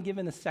what? I've been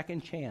given a second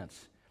chance,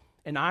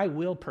 and I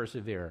will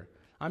persevere.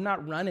 I'm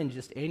not running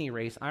just any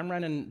race. I'm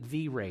running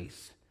the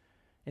race.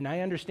 And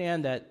I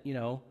understand that,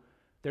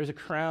 there's a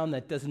crown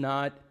that does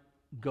not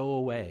go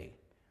away.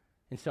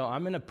 And so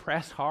I'm going to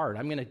press hard.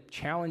 I'm going to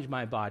challenge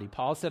my body.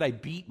 Paul said I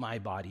beat my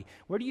body.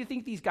 Where do you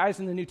think these guys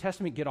in the New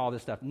Testament get all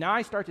this stuff? Now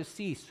I start to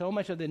see so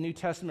much of the New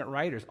Testament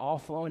writers all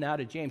flowing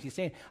out of James. He's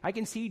saying, I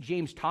can see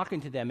James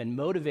talking to them and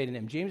motivating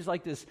them. James is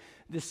like this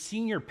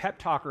senior pep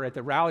talker at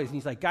the rallies. And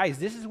he's like, guys,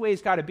 this is the way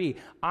it's got to be.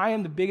 I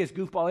am the biggest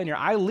goofball in here.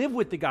 I live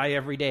with the guy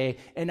every day,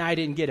 and I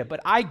didn't get it.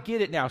 But I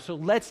get it now, so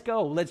let's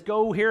go. Let's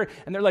go here.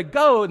 And they're like,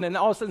 go. And then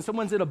all of a sudden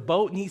someone's in a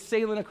boat, and he's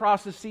sailing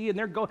across the sea, and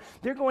they're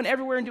going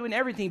everywhere and doing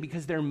everything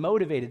because they're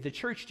motivated. The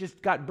church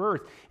just got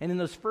birthed. And in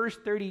those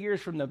first 30 years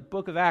from the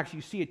book of Acts,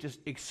 you see it just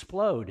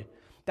explode.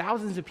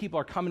 Thousands of people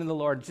are coming to the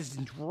Lord, just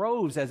in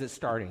droves as it's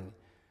starting.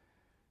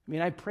 I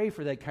mean, I pray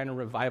for that kind of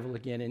revival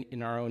again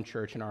in our own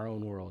church, in our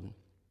own world.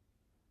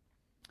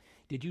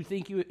 Did you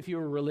think if you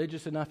were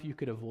religious enough, you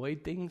could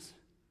avoid things?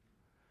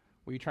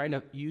 Were you trying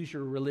to use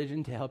your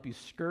religion to help you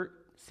skirt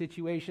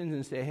situations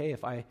and say, hey,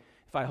 if I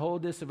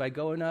hold this, if I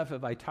go enough,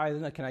 if I tithe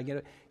enough, can I get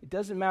it? It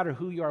doesn't matter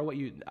who you are,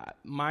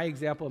 my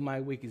example of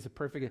my week is a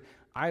perfect,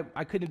 I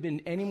couldn't have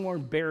been any more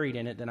buried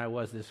in it than I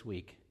was this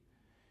week.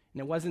 And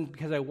it wasn't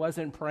because I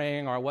wasn't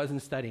praying or I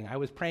wasn't studying. I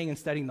was praying and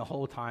studying the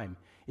whole time.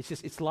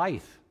 It's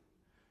life.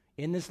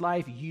 In this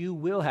life,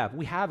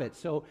 we have it.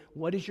 So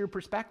what is your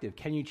perspective?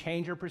 Can you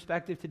change your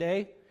perspective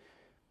today?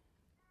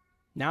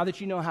 Now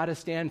that you know how to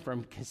stand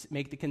firm,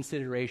 make the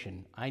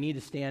consideration. I need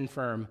to stand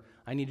firm.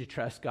 I need to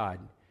trust God.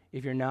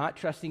 If you're not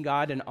trusting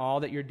God in all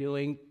that you're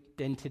doing,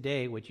 then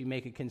today would you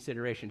make a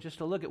consideration just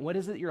to look at what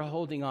is it you're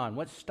holding on?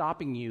 What's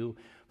stopping you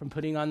from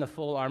putting on the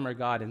full armor of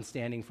God and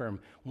standing firm?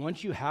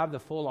 Once you have the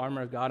full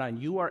armor of God on,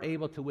 you are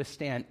able to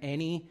withstand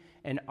any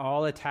and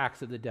all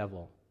attacks of the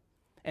devil.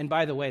 And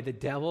by the way, the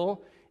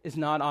devil is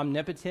not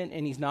omnipotent,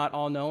 and he's not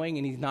all-knowing,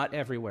 and he's not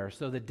everywhere.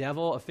 So the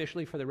devil,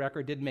 officially for the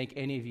record, didn't make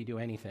any of you do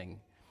anything.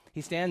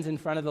 He stands in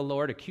front of the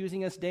Lord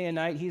accusing us day and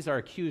night. He's our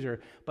accuser.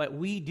 But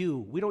we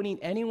don't need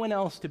anyone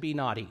else to be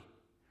naughty,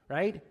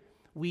 right?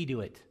 We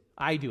do it.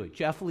 I do it.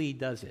 Jeff Lee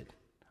does it.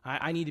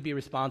 I need to be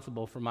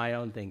responsible for my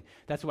own thing.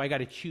 That's why I got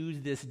to choose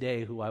this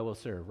day who I will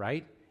serve,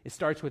 right? It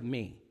starts with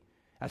me.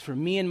 As for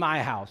me and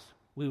my house,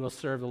 we will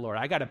serve the Lord.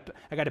 I got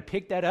to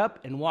pick that up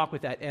and walk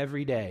with that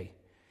every day.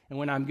 And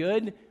when I'm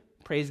good,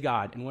 praise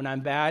God. And when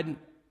I'm bad,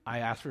 I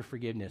ask for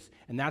forgiveness.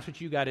 And that's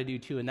what you got to do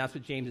too. And that's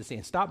what James is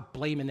saying. Stop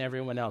blaming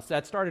everyone else.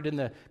 That started in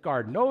the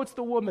garden. No, it's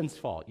the woman's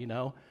fault,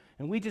 And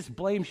we just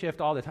blame shift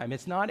all the time.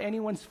 It's not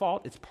anyone's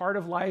fault. It's part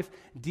of life.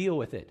 Deal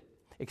with it.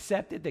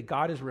 Accept it that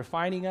God is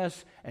refining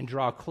us and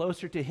draw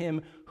closer to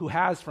him who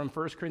has, from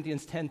 1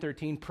 Corinthians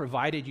 10:13,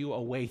 provided you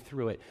a way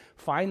through it.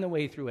 Find the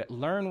way through it.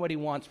 Learn what he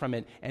wants from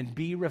it and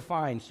be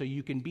refined so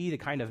you can be the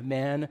kind of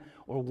man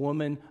or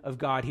woman of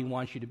God he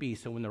wants you to be.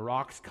 So when the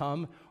rocks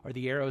come or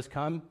the arrows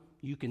come,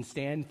 you can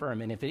stand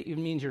firm. And if it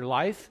even means your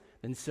life,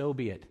 then so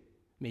be it.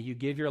 May you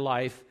give your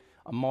life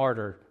a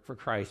martyr for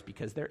Christ,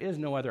 because there is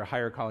no other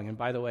higher calling. And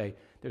by the way,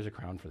 there's a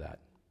crown for that.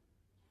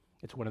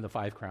 It's one of the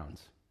 5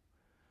 crowns.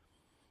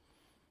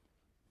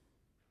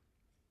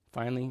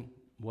 Finally,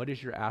 what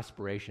is your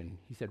aspiration?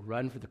 He said,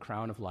 run for the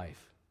crown of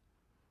life.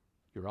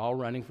 You're all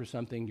running for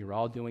something. You're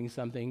all doing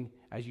something.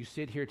 As you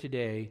sit here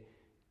today,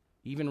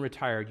 even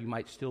retired, you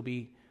might still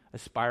be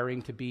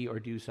aspiring to be or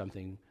do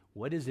something.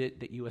 What is it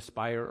that you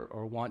aspire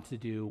or want to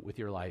do with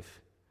your life?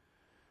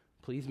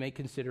 Please make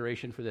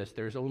consideration for this.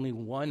 There's only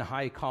one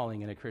high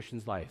calling in a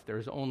Christian's life.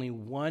 There's only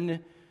one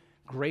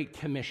great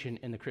commission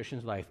in the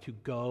Christian's life: to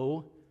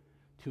go,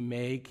 to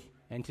make,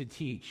 and to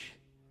teach.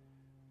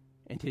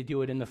 And to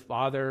do it in the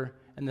Father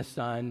and the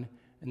Son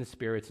and the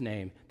Spirit's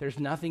name. There's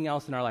nothing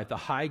else in our life. The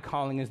high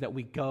calling is that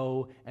we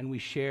go and we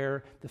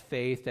share the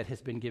faith that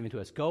has been given to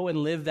us. Go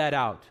and live that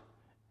out.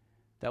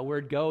 That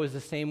word go is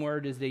the same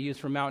word as they use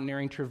for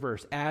mountaineering,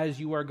 traverse. As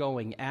you are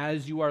going,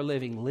 as you are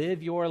living,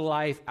 live your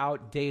life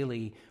out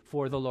daily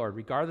for the Lord,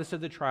 regardless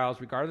of the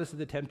trials, regardless of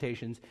the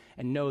temptations,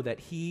 and know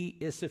that he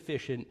is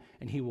sufficient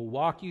and he will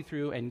walk you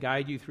through and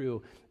guide you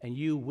through, and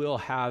you will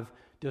have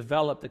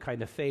develop the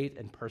kind of faith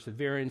and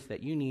perseverance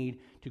that you need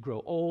to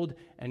grow old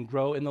and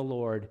grow in the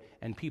Lord.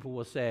 And people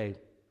will say,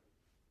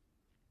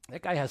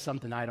 that guy has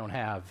something I don't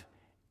have,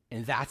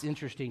 and that's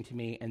interesting to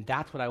me, and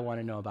that's what I want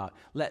to know about.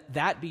 Let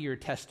that be your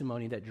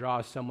testimony that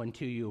draws someone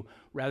to you,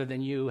 rather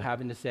than you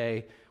having to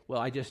say, well,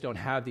 I just don't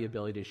have the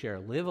ability to share.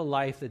 Live a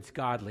life that's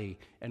godly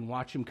and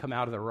watch him come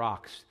out of the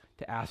rocks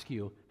to ask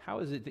you, how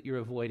is it that you're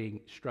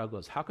avoiding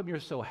struggles? How come you're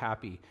so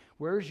happy?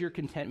 Where's your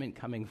contentment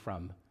coming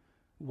from?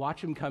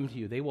 Watch them come to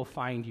you. They will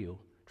find you.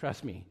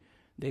 Trust me.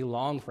 They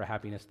long for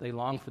happiness. They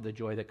long for the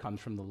joy that comes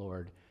from the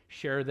Lord.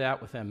 Share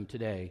that with them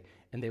today,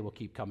 and they will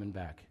keep coming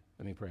back.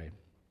 Let me pray.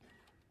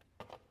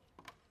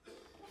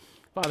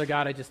 Father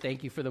God, I just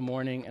thank you for the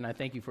morning, and I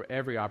thank you for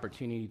every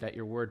opportunity that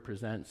your word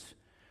presents.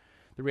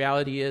 The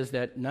reality is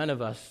that none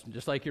of us,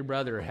 just like your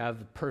brother, have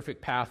the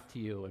perfect path to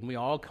you, and we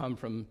all come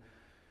from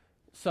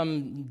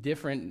some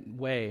different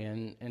way.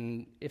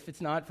 And if it's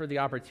not for the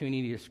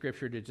opportunity of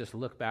Scripture to just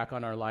look back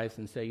on our lives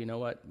and say, you know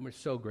what, we're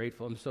so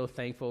grateful. I'm so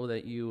thankful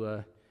that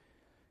you,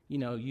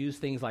 use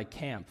things like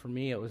camp. For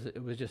me, it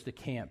was just a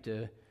camp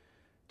to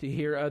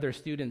hear other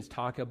students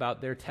talk about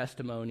their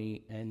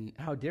testimony and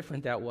how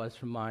different that was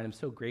from mine. I'm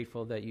so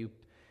grateful that you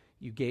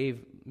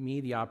gave me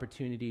the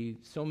opportunity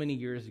so many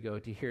years ago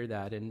to hear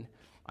that. And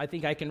I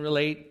think I can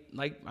relate,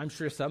 like I'm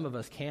sure some of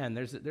us can.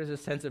 There's a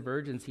sense of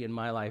urgency in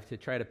my life to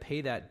try to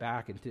pay that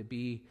back and to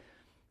be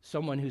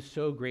someone who's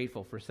so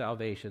grateful for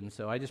salvation.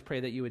 So I just pray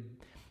that you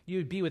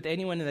would be with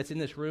anyone that's in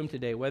this room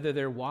today, whether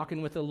they're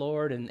walking with the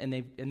Lord and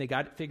they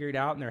got it figured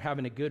out and they're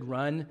having a good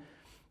run,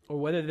 or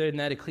whether they're in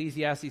that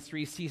Ecclesiastes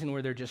 3 season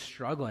where they're just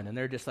struggling and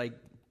they're just like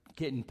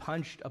getting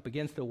punched up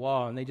against the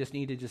wall, and they just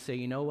need to just say,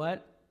 you know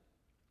what?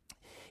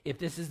 If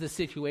this is the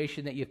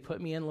situation that you've put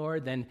me in,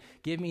 Lord, then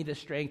give me the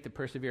strength to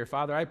persevere.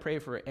 Father, I pray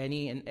for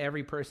any and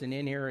every person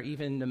in here, or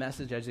even the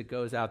message as it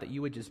goes out, that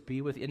you would just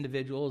be with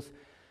individuals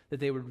that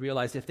they would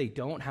realize if they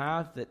don't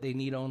have, that they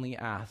need only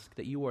ask,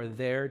 that you are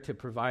there to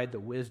provide the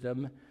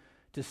wisdom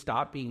to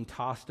stop being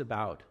tossed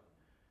about.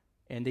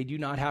 And they do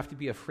not have to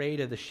be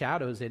afraid of the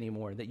shadows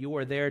anymore, that you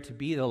are there to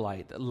be the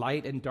light, that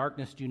light and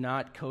darkness do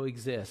not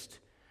coexist.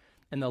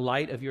 And the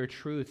light of your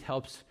truth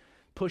helps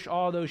push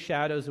all those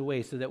shadows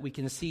away so that we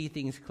can see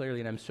things clearly.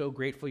 And I'm so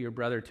grateful your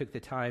brother took the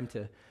time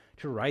to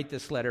write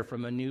this letter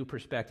from a new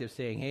perspective,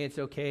 saying, hey, it's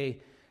okay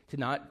to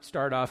not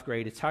start off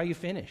great. It's how you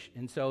finish.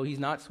 And so he's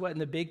not sweating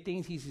the big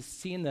things. He's just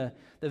seeing the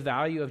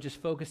value of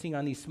just focusing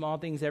on these small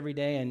things every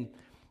day.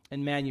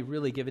 And man, you've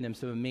really given him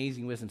some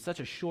amazing wisdom. Such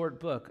a short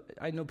book.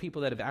 I know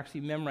people that have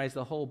actually memorized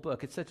the whole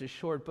book. It's such a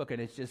short book,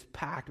 and it's just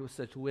packed with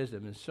such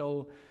wisdom. And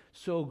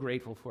so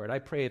grateful for it. I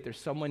pray if there's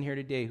someone here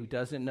today who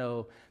doesn't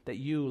know that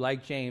you,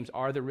 like James,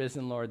 are the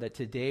risen Lord, that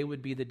today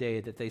would be the day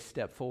that they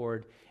step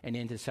forward and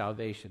into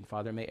salvation.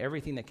 Father, may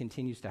everything that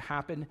continues to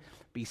happen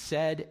be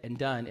said and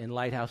done in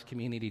Lighthouse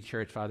Community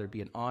Church, Father,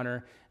 be an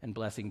honor and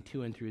blessing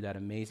to and through that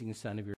amazing Son of yours.